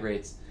stapes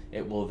vibrates,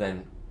 it will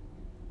then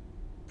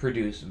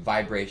produce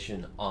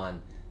vibration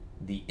on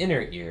the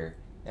inner ear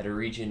at a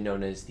region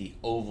known as the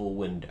oval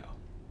window.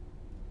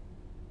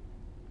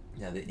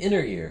 Now, the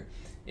inner ear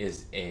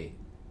is a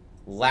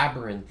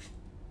labyrinth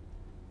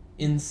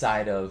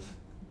inside of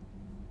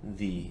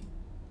the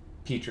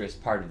petrous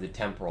part of the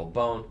temporal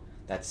bone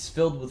that's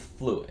filled with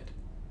fluid.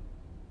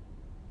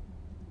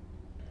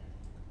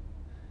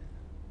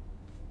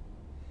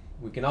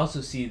 We can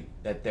also see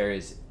that there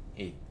is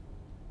a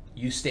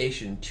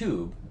gustation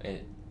tube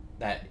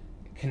that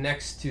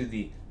connects to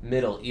the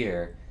middle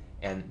ear,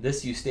 and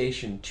this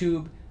gustation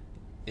tube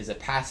is a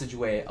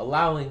passageway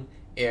allowing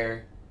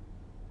air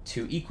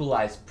to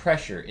equalize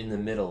pressure in the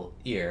middle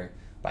ear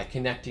by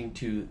connecting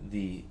to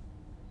the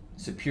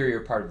superior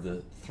part of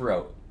the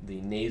throat,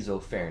 the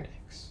nasopharynx.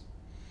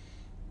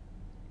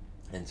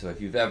 And so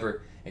if you've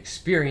ever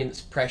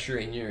experienced pressure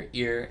in your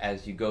ear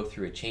as you go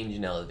through a change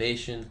in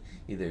elevation,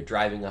 either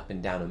driving up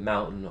and down a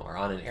mountain or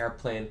on an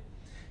airplane,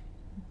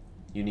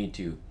 you need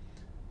to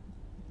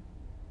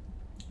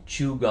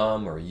chew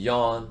gum or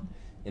yawn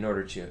in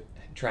order to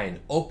try and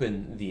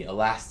open the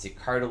elastic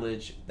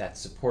cartilage that's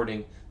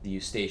supporting the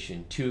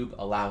eustachian tube,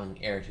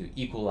 allowing air to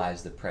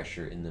equalize the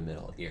pressure in the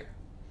middle ear.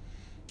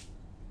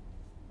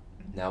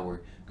 Now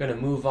we're going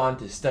to move on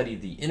to study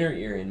the inner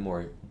ear in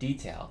more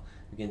detail.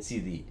 We can see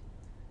the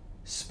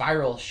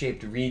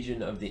spiral-shaped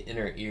region of the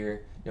inner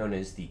ear known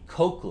as the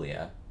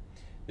cochlea.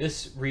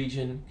 This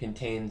region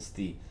contains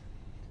the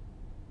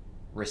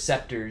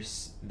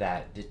receptors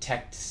that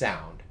detect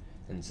sound.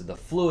 And so the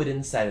fluid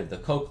inside of the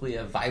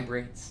cochlea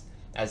vibrates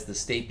as the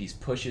stapes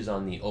pushes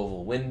on the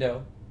oval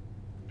window.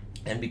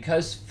 And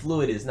because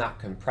fluid is not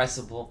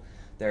compressible,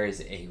 there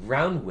is a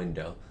round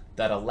window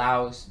that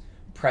allows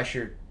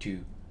pressure to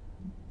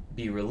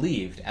be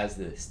relieved. As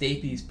the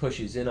stapes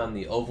pushes in on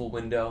the oval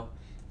window,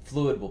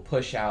 fluid will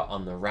push out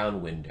on the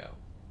round window.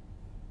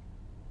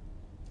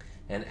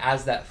 And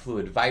as that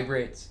fluid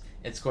vibrates,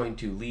 it's going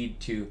to lead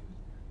to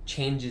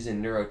changes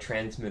in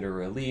neurotransmitter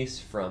release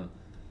from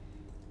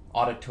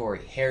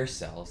auditory hair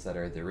cells, that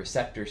are the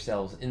receptor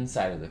cells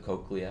inside of the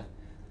cochlea,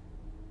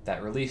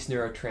 that release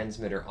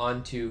neurotransmitter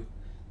onto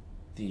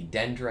the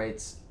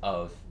dendrites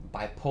of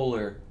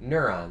bipolar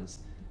neurons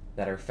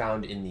that are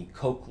found in the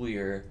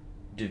cochlear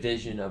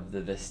division of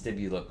the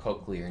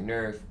vestibulocochlear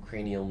nerve,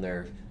 cranial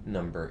nerve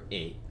number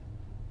 8.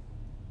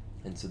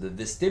 And so the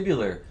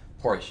vestibular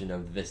portion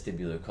of the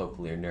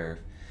vestibulocochlear nerve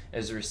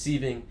is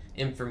receiving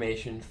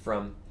information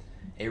from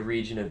a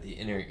region of the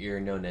inner ear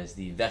known as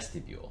the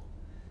vestibule.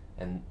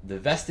 And the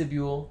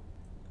vestibule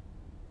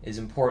is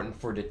important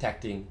for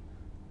detecting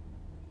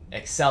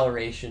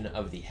acceleration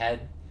of the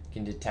head. It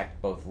can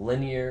detect both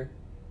linear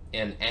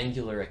and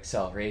angular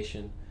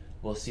acceleration.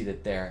 We'll see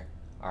that there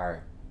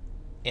are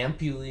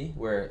ampullae,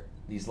 where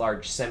these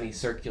large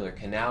semicircular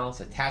canals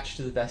attach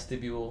to the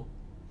vestibule,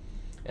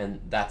 and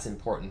that's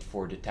important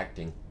for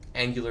detecting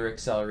angular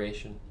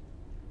acceleration,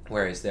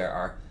 whereas there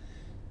are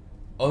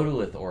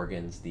otolith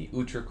organs, the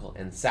utricle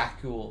and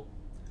saccule,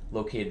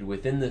 located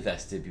within the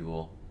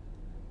vestibule,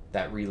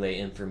 that relay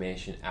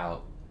information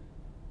out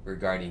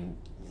regarding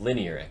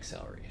linear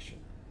acceleration.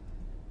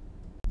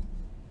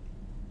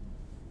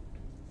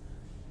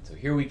 So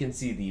here we can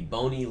see the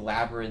bony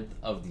labyrinth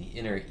of the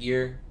inner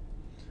ear,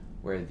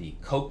 where the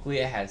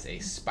cochlea has a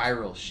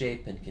spiral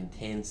shape and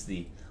contains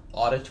the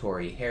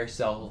auditory hair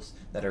cells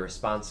that are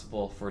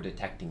responsible for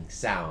detecting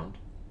sound.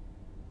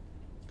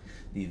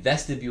 The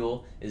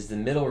vestibule is the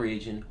middle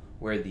region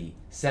where the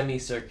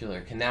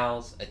semicircular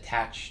canals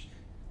attach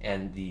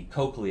and the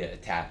cochlea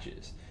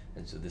attaches.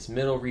 And so this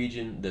middle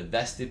region, the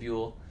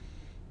vestibule,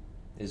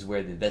 is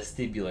where the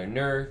vestibular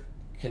nerve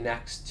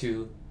connects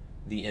to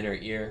the inner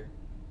ear.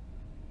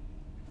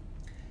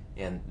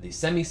 And the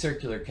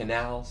semicircular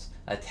canals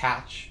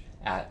attach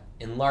at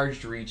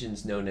enlarged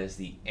regions known as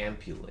the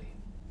ampullae.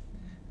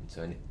 And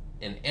so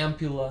an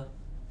ampulla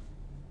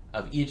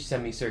of each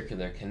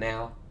semicircular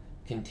canal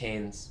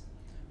contains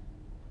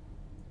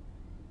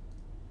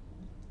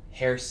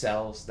hair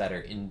cells that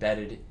are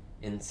embedded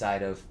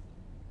inside of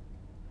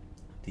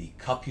the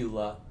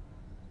cupula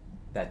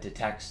that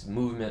detects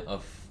movement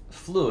of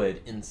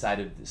fluid inside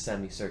of the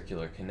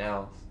semicircular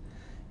canals.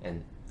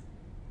 And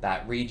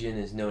that region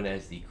is known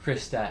as the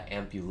crista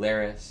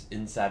ampullaris,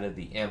 inside of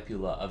the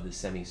ampulla of the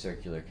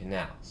semicircular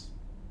canals.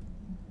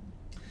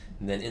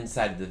 And then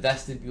inside of the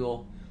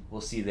vestibule, we'll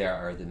see there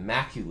are the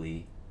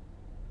maculae,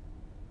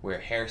 where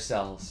hair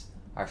cells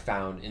are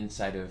found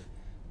inside of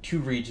two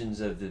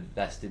regions of the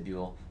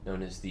vestibule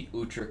known as the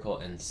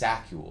utricle and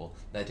saccule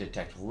that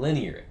detect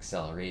linear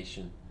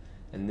acceleration.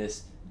 And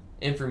this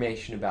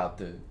information about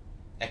the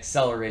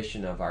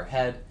acceleration of our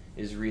head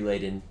is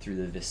relayed in through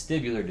the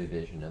vestibular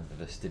division of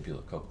the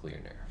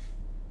vestibulocochlear nerve.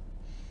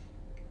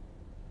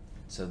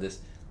 So this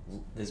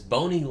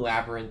bony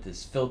labyrinth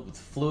is filled with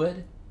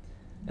fluid,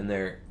 and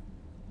there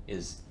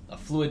is a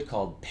fluid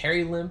called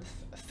perilymph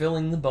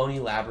filling the bony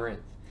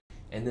labyrinth,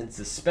 and then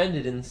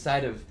suspended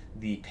inside of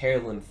the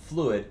perilymph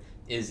fluid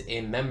is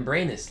a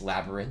membranous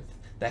labyrinth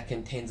that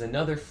contains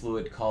another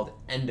fluid called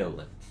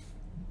endolymph.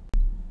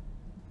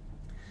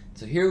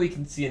 So here we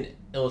can see an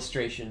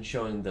illustration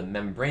showing the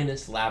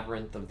membranous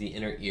labyrinth of the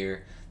inner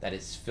ear that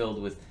is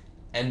filled with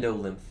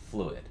endolymph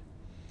fluid.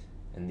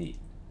 And the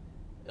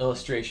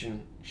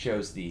illustration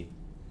shows the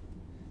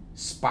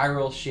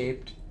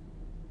spiral-shaped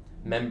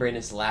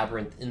membranous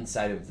labyrinth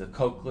inside of the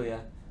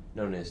cochlea,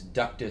 known as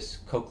ductus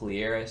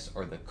cochlearis,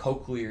 or the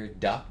cochlear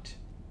duct.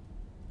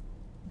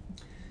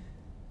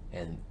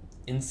 And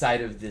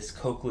inside of this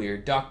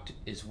cochlear duct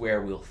is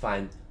where we'll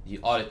find the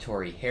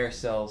auditory hair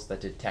cells that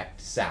detect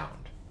sound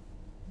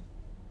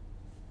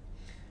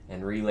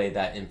and relay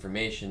that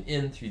information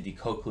in through the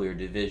cochlear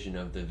division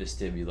of the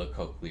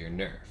vestibulocochlear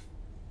nerve.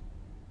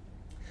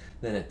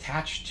 Then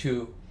attached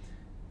to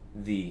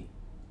the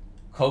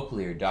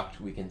cochlear duct,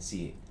 we can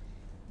see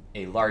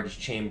a large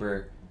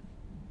chamber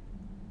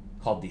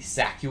called the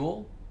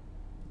saccule,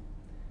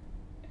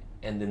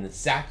 and then the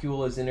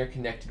saccule is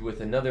interconnected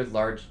with another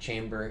large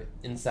chamber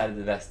inside of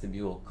the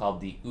vestibule called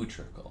the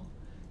utricle.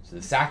 So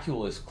the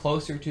saccule is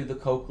closer to the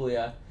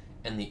cochlea,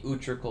 and the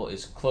utricle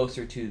is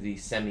closer to the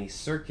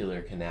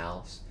semicircular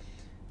canals.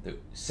 The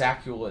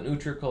saccule and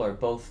utricle are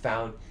both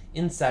found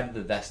inside of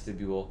the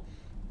vestibule.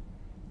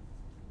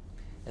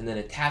 And then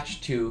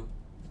attached to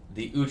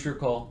the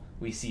utricle,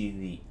 we see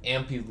the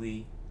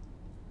ampullae,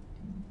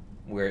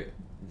 where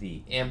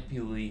the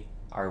ampullae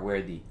are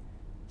where the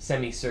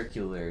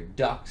semicircular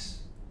ducts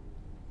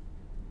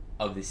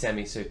of the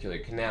semicircular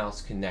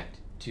canals connect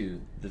to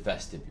the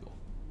vestibule.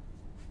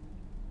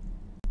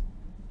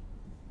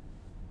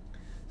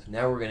 So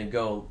now we're going to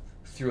go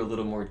through a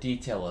little more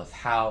detail of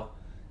how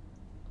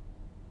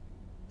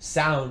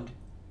sound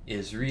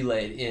is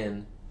relayed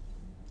in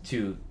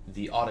to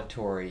the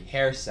auditory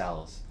hair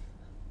cells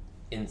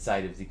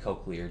inside of the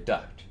cochlear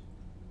duct.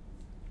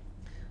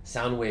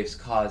 Sound waves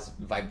cause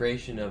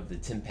vibration of the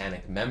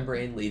tympanic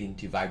membrane, leading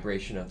to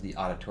vibration of the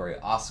auditory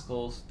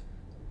ossicles,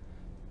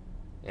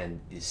 and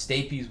the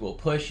stapes will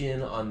push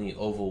in on the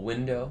oval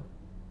window,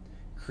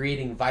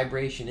 creating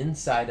vibration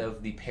inside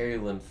of the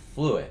perilymph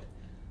fluid.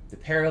 The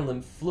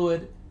perilymph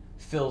fluid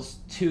fills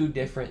two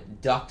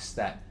different ducts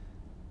that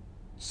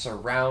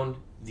surround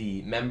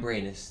the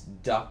membranous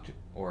duct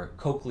or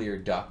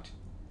cochlear duct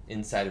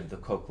inside of the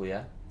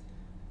cochlea.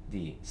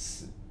 The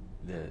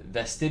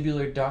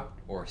vestibular duct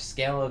or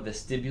scala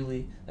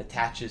vestibuli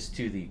attaches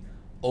to the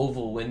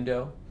oval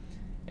window,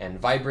 and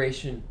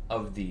vibration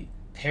of the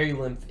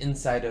perilymph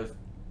inside of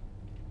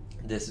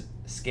this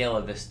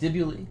scala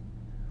vestibuli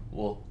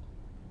will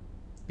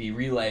be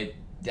relayed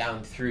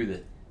down through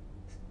the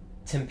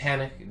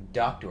tympanic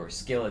duct or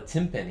scala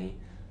tympani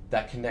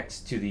that connects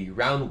to the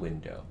round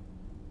window.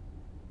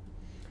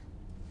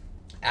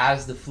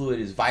 As the fluid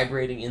is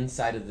vibrating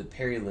inside of the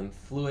perilymph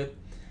fluid,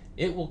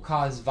 it will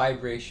cause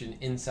vibration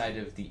inside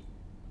of the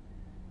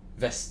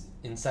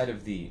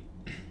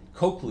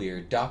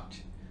cochlear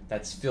duct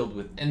that's filled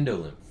with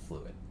endolymph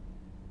fluid.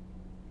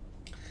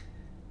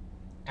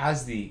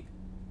 As the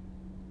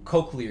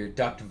cochlear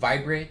duct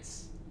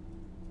vibrates,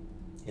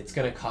 it's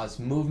going to cause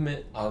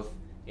movement of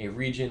a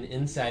region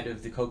inside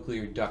of the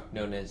cochlear duct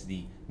known as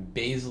the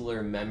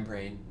basilar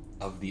membrane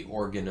of the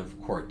organ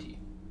of Corti.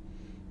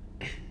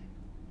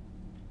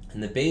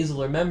 And the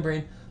basilar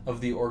membrane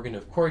of the organ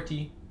of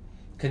Corti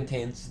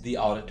contains the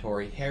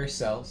auditory hair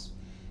cells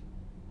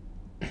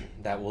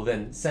that will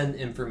then send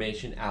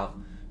information out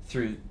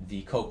through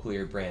the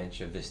cochlear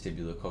branch of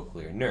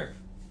vestibulocochlear nerve.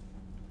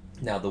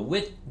 Now the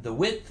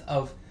width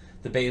of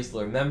the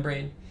basilar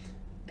membrane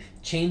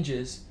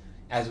changes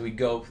as we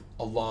go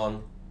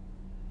along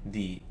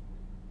the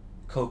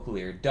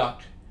cochlear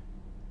duct,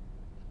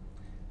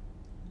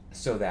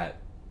 so that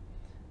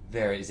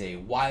there is a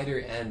wider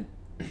end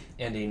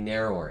and a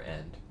narrower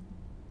end.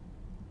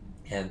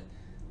 And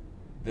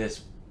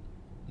this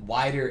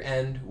wider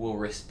end will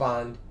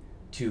respond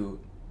to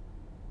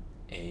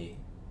a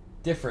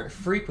different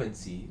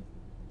frequency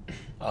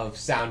of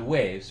sound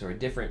waves, or a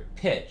different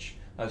pitch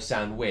of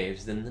sound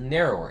waves, than the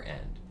narrower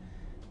end.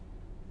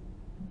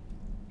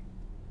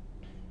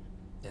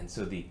 And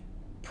so the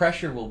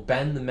pressure will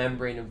bend the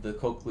membrane of the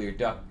cochlear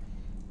duct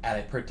at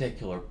a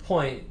particular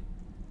point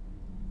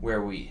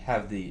where we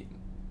have the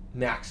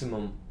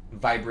maximum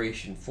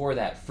vibration for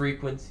that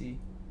frequency,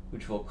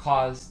 which will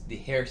cause the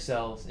hair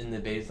cells in the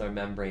basilar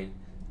membrane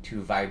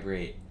to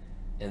vibrate,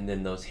 and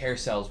then those hair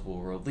cells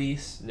will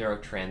release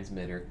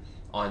neurotransmitter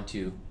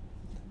onto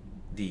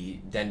the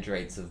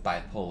dendrites of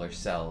bipolar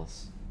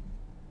cells.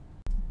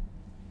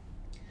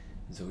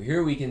 So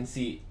here we can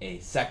see a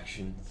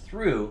section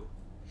through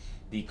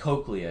the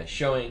cochlea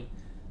showing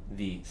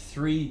the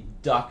three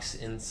ducts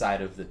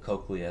inside of the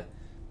cochlea: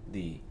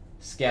 the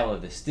scala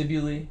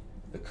vestibuli,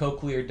 the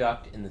cochlear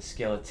duct, and the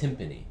scala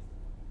tympani.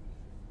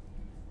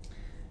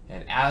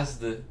 And as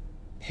the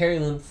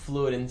perilymph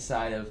fluid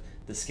inside of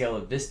the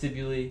scala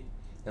vestibuli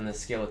and the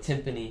scala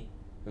tympani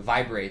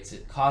vibrates,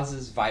 it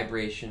causes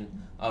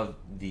vibration of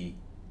the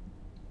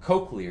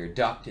cochlear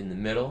duct in the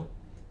middle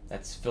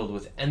that's filled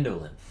with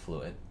endolymph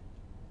fluid.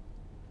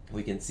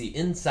 We can see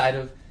inside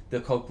of the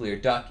cochlear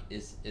duct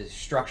is a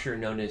structure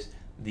known as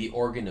the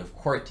organ of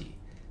Corti.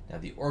 Now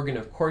the organ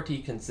of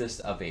Corti consists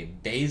of a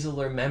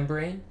basilar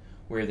membrane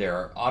where there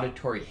are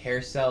auditory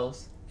hair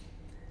cells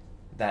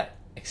that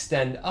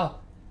extend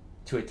up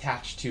to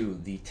attach to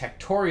the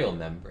tectorial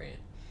membrane.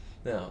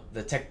 Now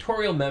the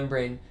tectorial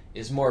membrane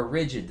is more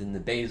rigid than the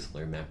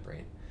basilar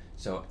membrane.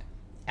 So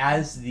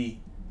as the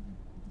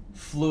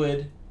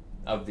fluid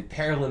of the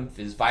perilymph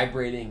is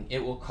vibrating, it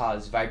will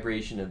cause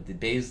vibration of the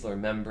basilar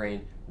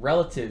membrane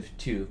relative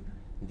to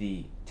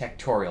the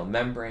tectorial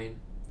membrane,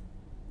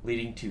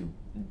 leading to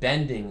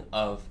bending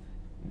of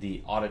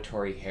the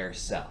auditory hair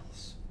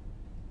cells.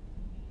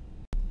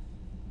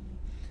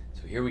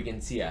 So here we can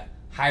see a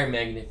higher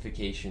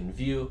magnification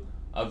view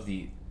of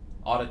the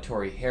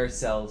auditory hair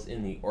cells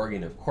in the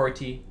organ of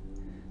Corti.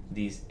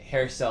 These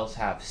hair cells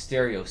have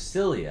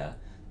stereocilia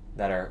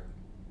that are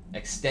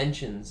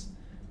extensions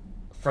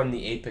from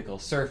the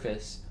apical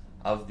surface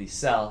of the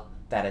cell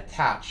that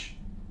attach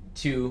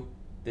to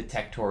the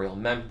tectorial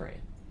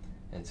membrane.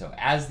 And so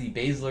as the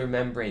basilar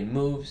membrane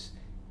moves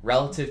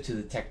relative to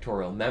the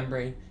tectorial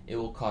membrane, it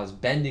will cause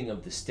bending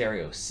of the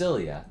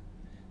stereocilia.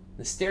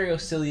 The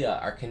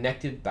stereocilia are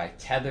connected by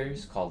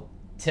tethers called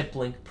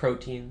tip-link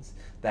proteins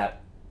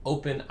that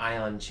open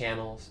ion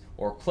channels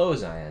or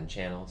close ion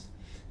channels,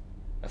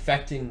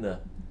 affecting the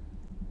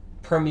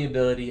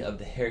permeability of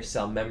the hair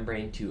cell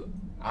membrane to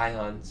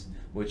ions,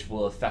 which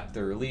will affect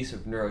the release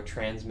of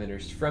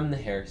neurotransmitters from the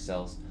hair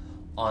cells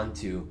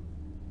onto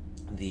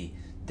the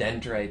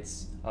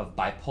dendrites of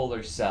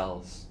bipolar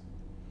cells.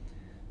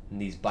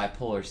 And these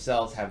bipolar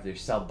cells have their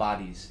cell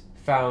bodies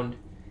found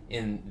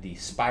in the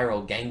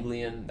spiral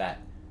ganglion that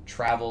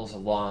travels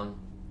along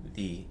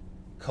the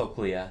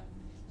cochlea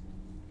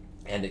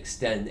and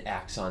extend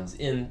axons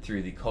in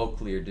through the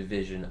cochlear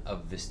division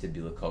of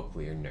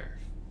vestibulocochlear nerve.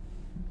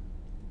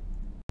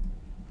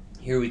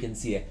 Here we can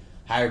see a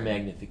higher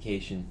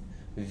magnification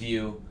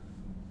view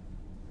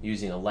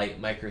using a light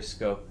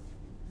microscope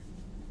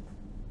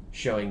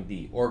showing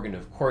the organ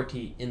of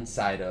Corti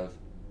inside of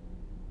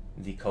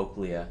the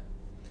cochlea,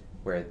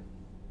 where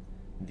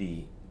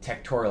the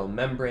tectorial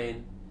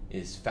membrane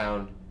is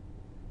found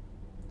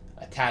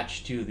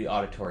attached to the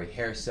auditory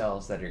hair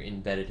cells that are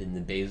embedded in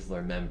the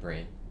basilar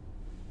membrane.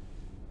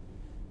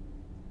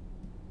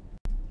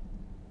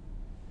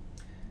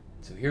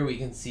 So here we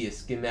can see a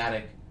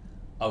schematic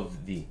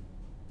of the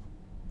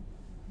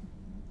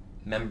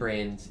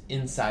membranes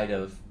inside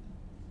of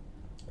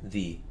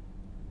the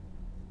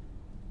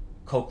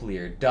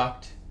cochlear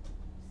duct,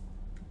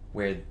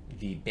 where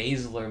the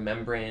basilar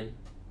membrane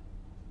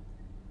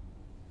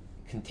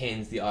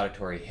contains the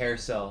auditory hair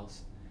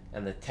cells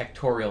and the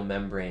tectorial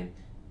membrane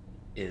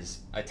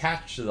is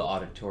attached to the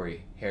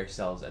auditory hair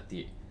cells at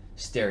the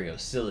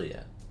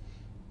stereocilia.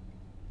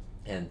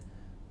 And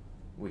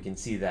we can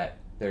see that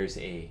there's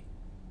a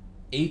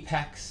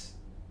apex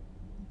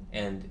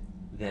and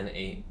then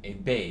a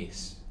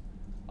base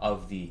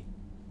of the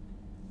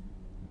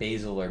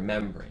basilar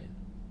membrane.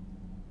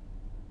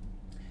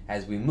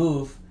 As we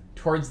move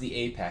towards the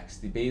apex,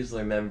 the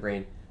basilar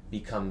membrane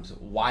becomes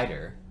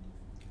wider,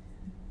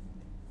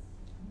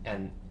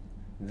 and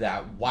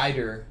that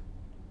wider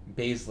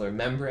basilar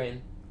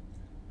membrane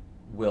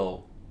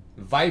will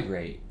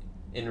vibrate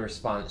in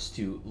response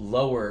to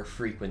lower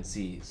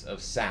frequencies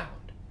of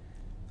sound,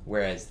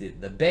 whereas the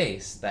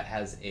base that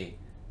has a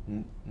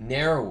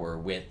narrower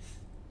width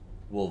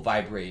will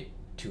vibrate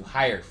to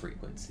higher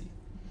frequency.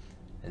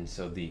 And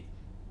so the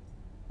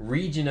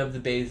region of the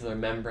basilar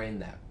membrane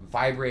that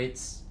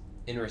vibrates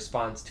in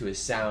response to a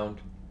sound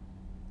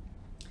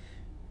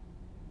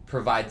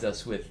provides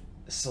us with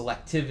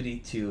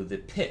selectivity to the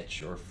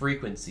pitch or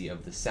frequency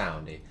of the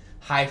sound. A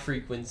high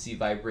frequency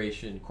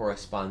vibration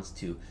corresponds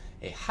to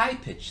a high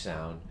pitch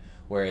sound,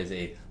 whereas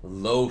a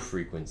low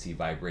frequency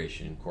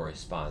vibration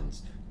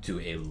corresponds to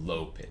a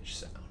low pitch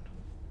sound.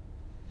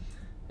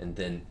 And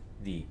then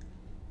the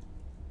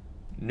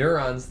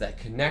neurons that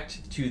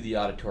connect to the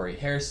auditory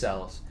hair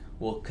cells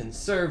will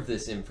conserve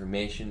this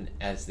information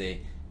as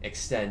they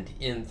extend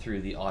in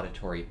through the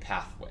auditory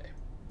pathway.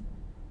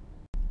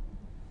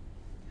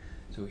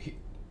 So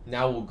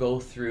now we'll go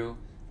through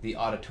the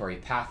auditory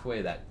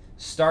pathway that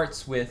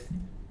starts with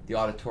the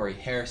auditory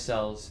hair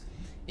cells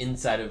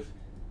inside of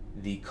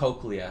the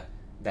cochlea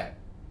that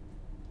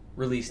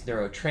release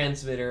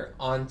neurotransmitter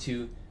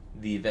onto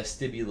the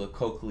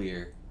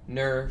vestibulocochlear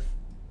nerve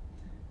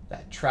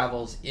that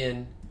travels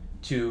in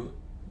to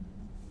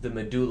the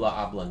medulla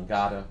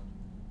oblongata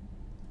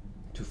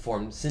to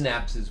form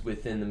synapses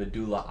within the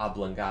medulla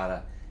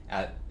oblongata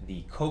at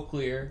the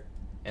cochlear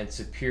and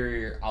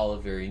superior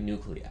olivary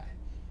nuclei.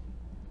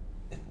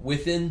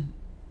 Within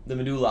the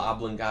medulla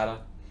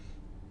oblongata,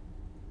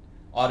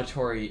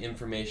 auditory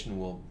information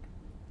will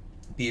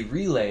be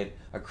relayed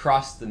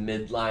across the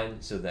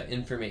midline, so that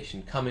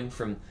information coming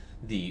from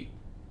the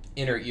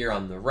inner ear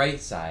on the right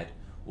side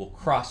will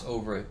cross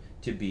over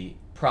to be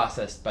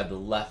processed by the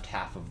left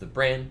half of the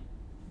brain.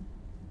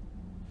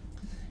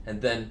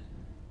 And then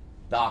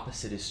the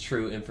opposite is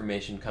true.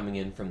 Information coming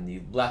in from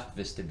the left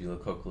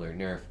vestibulocochlear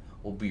nerve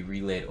will be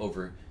relayed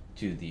over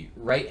to the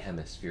right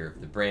hemisphere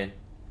of the brain.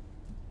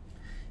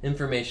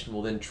 Information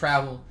will then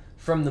travel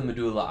from the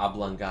medulla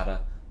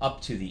oblongata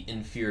up to the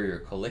inferior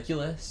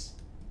colliculus,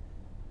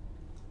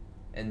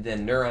 and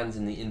then neurons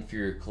in the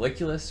inferior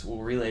colliculus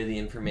will relay the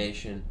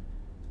information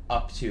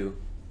up to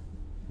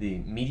the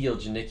medial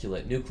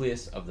geniculate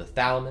nucleus of the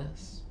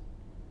thalamus,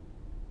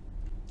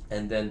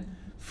 and then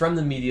from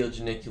the medial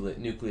geniculate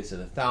nucleus of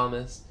the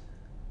thalamus,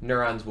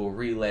 neurons will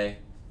relay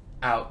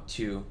out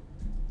to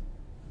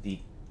the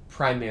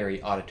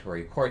primary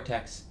auditory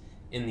cortex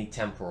in the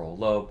temporal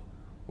lobe,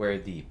 where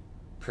the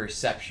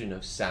perception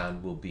of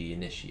sound will be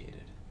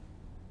initiated.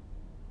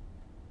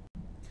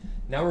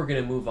 Now we're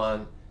going to move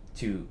on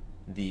to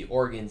the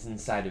organs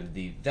inside of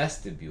the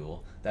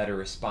vestibule that are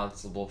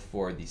responsible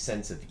for the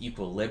sense of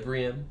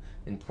equilibrium,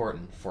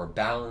 important for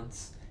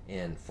balance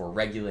and for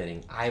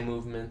regulating eye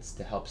movements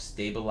to help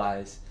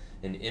stabilize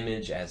an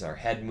image as our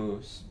head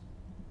moves.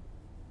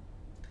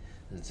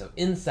 And so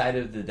inside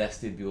of the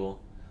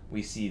vestibule,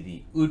 we see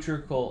the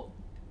utricle,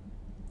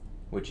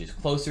 which is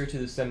closer to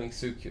the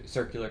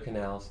semicircular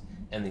canals,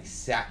 and the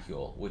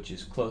saccule, which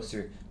is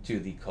closer to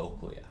the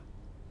cochlea.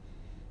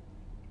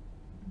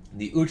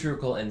 The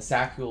utricle and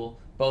saccule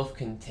both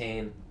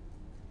contain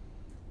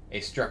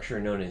a structure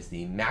known as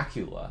the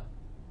macula,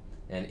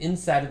 and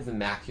inside of the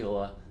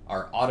macula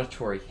are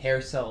auditory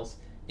hair cells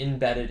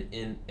embedded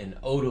in an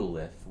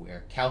otolith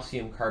where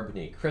calcium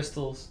carbonate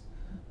crystals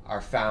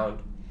are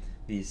found.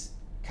 These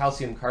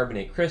calcium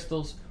carbonate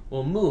crystals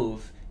will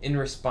move in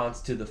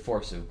response to the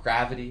force of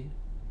gravity.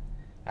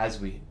 As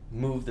we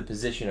move the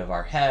position of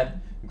our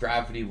head,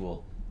 gravity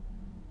will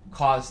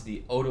cause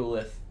the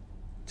otolith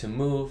to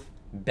move,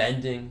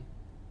 bending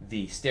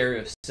the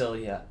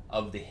stereocilia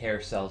of the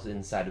hair cells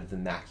inside of the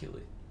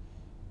maculae.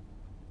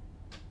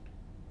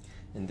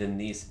 And then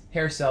these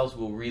hair cells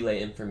will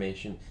relay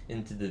information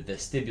into the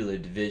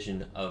vestibular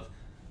division of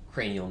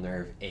cranial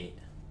nerve 8.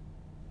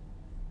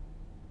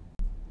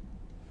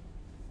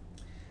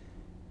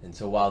 And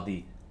so while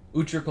the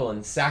utricle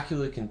and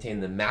sacula contain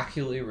the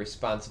maculae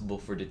responsible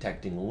for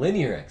detecting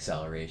linear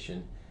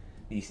acceleration,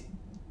 the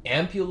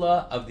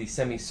ampulla of the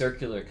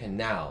semicircular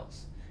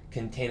canals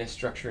contain a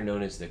structure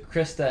known as the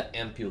crista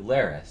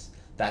ampullaris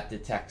that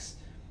detects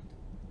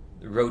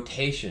the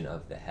rotation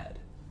of the head.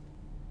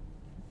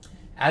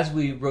 As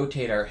we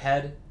rotate our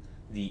head,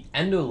 the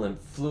endolymph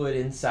fluid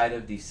inside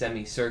of the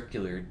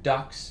semicircular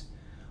ducts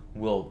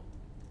will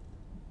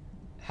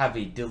have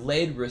a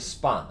delayed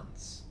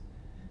response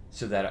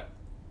so that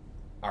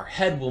our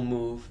head will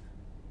move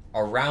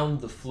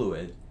around the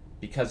fluid.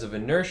 Because of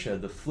inertia,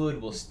 the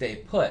fluid will stay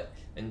put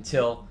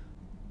until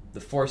the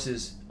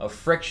forces of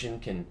friction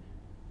can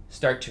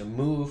start to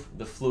move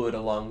the fluid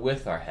along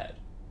with our head.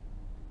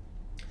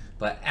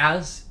 But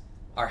as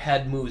our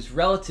head moves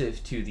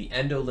relative to the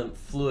endolymph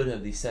fluid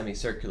of the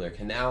semicircular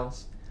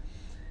canals,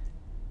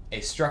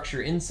 a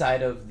structure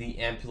inside of the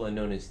ampulla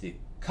known as the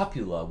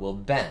cupula will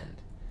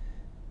bend.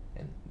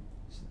 And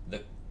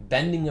the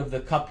bending of the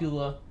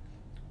cupula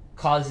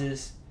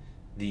causes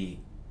the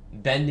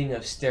bending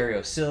of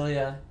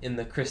stereocilia in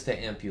the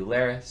crista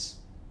ampullaris.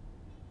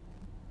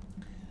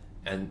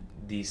 And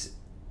these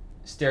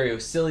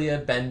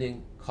stereocilia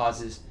bending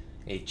causes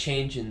a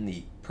change in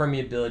the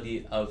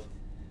permeability of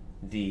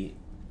the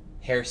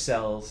hair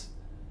cells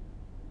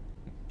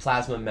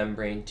plasma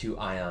membrane to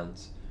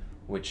ions,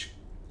 which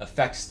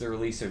affects the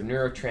release of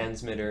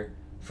neurotransmitter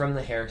from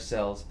the hair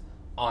cells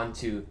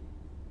onto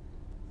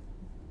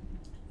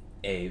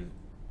a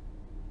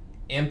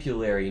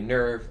ampullary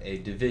nerve, a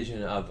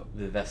division of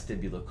the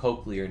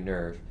vestibulocochlear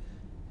nerve.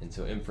 And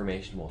so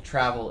information will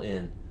travel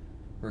in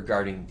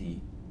regarding the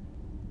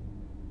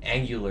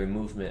angular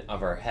movement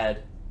of our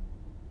head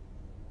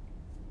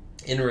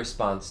in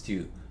response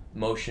to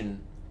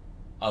motion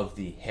of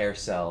the hair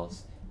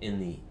cells in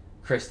the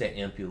crista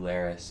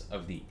ampullaris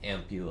of the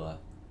ampulla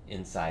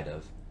inside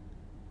of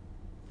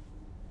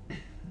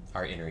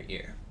our inner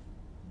ear.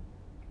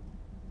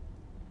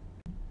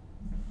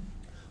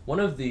 One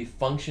of the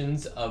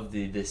functions of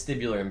the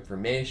vestibular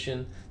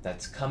information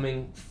that's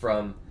coming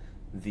from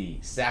the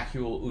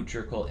saccule,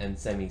 utricle, and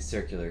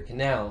semicircular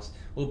canals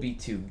will be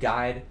to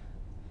guide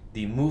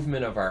the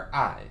movement of our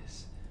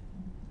eyes.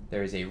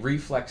 There is a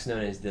reflex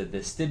known as the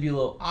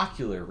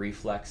vestibulo-ocular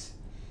reflex,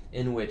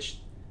 in which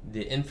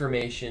the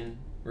information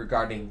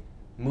regarding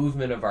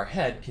movement of our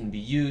head can be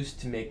used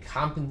to make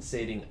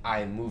compensating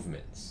eye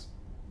movements.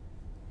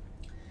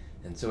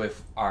 And so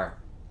if our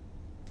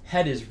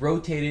head is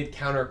rotated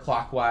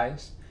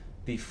counterclockwise,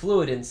 the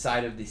fluid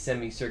inside of the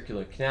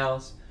semicircular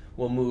canals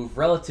will move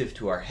relative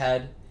to our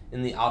head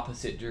in the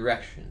opposite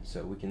direction.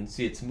 So we can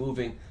see it's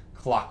moving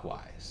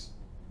clockwise.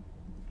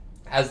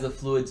 As the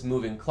fluid's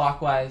moving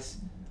clockwise,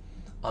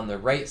 on the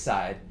right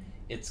side,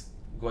 it's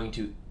going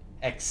to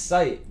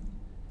excite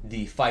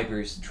the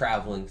fibers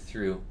traveling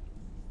through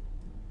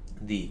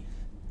the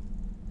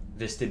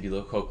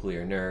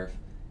vestibulocochlear nerve,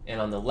 and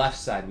on the left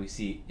side we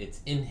see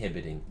it's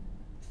inhibiting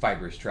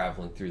fibers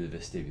traveling through the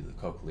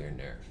vestibulocochlear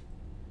nerve.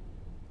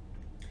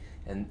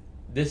 And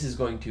this is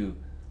going to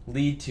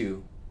lead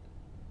to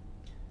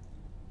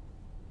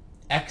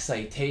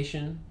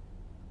excitation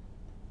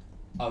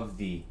of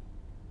the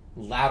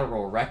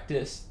lateral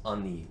rectus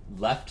on the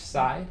left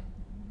side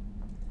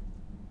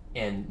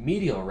and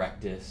medial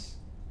rectus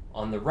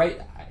on the right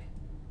eye.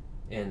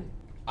 And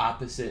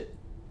opposite,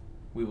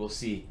 we will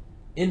see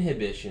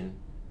inhibition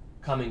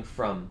coming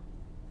from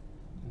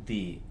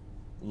the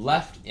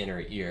left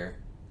inner ear,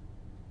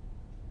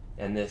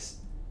 and this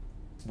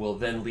will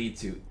then lead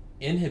to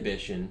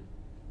inhibition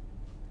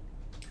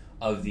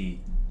of the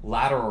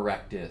lateral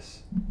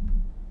rectus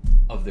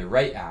of the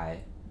right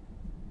eye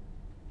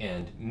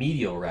and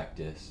medial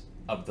rectus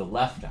of the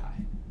left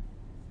eye.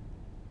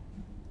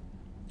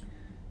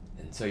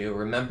 And so you'll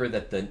remember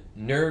that the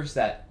nerves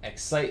that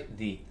excite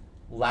the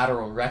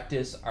lateral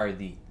rectus are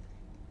the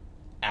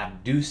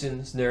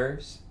abducens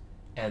nerves,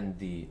 and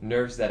the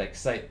nerves that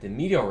excite the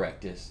medial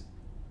rectus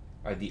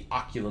are the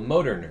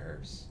oculomotor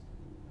nerves.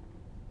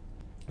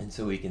 And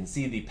so we can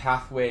see the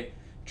pathway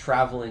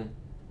traveling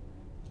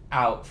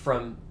out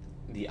from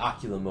the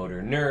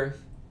oculomotor nerve,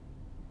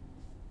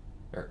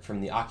 or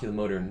from the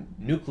oculomotor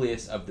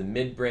nucleus of the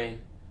midbrain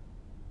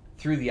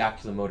through the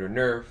oculomotor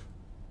nerve,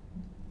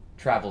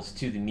 travels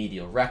to the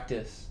medial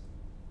rectus,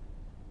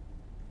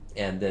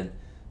 and then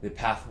the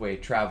pathway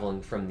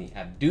traveling from the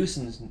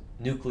abducens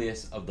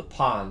nucleus of the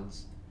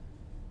pons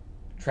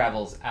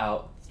travels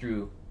out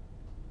through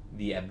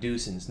the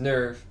abducens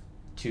nerve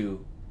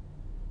to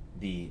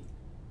the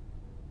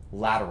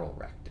lateral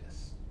rectus.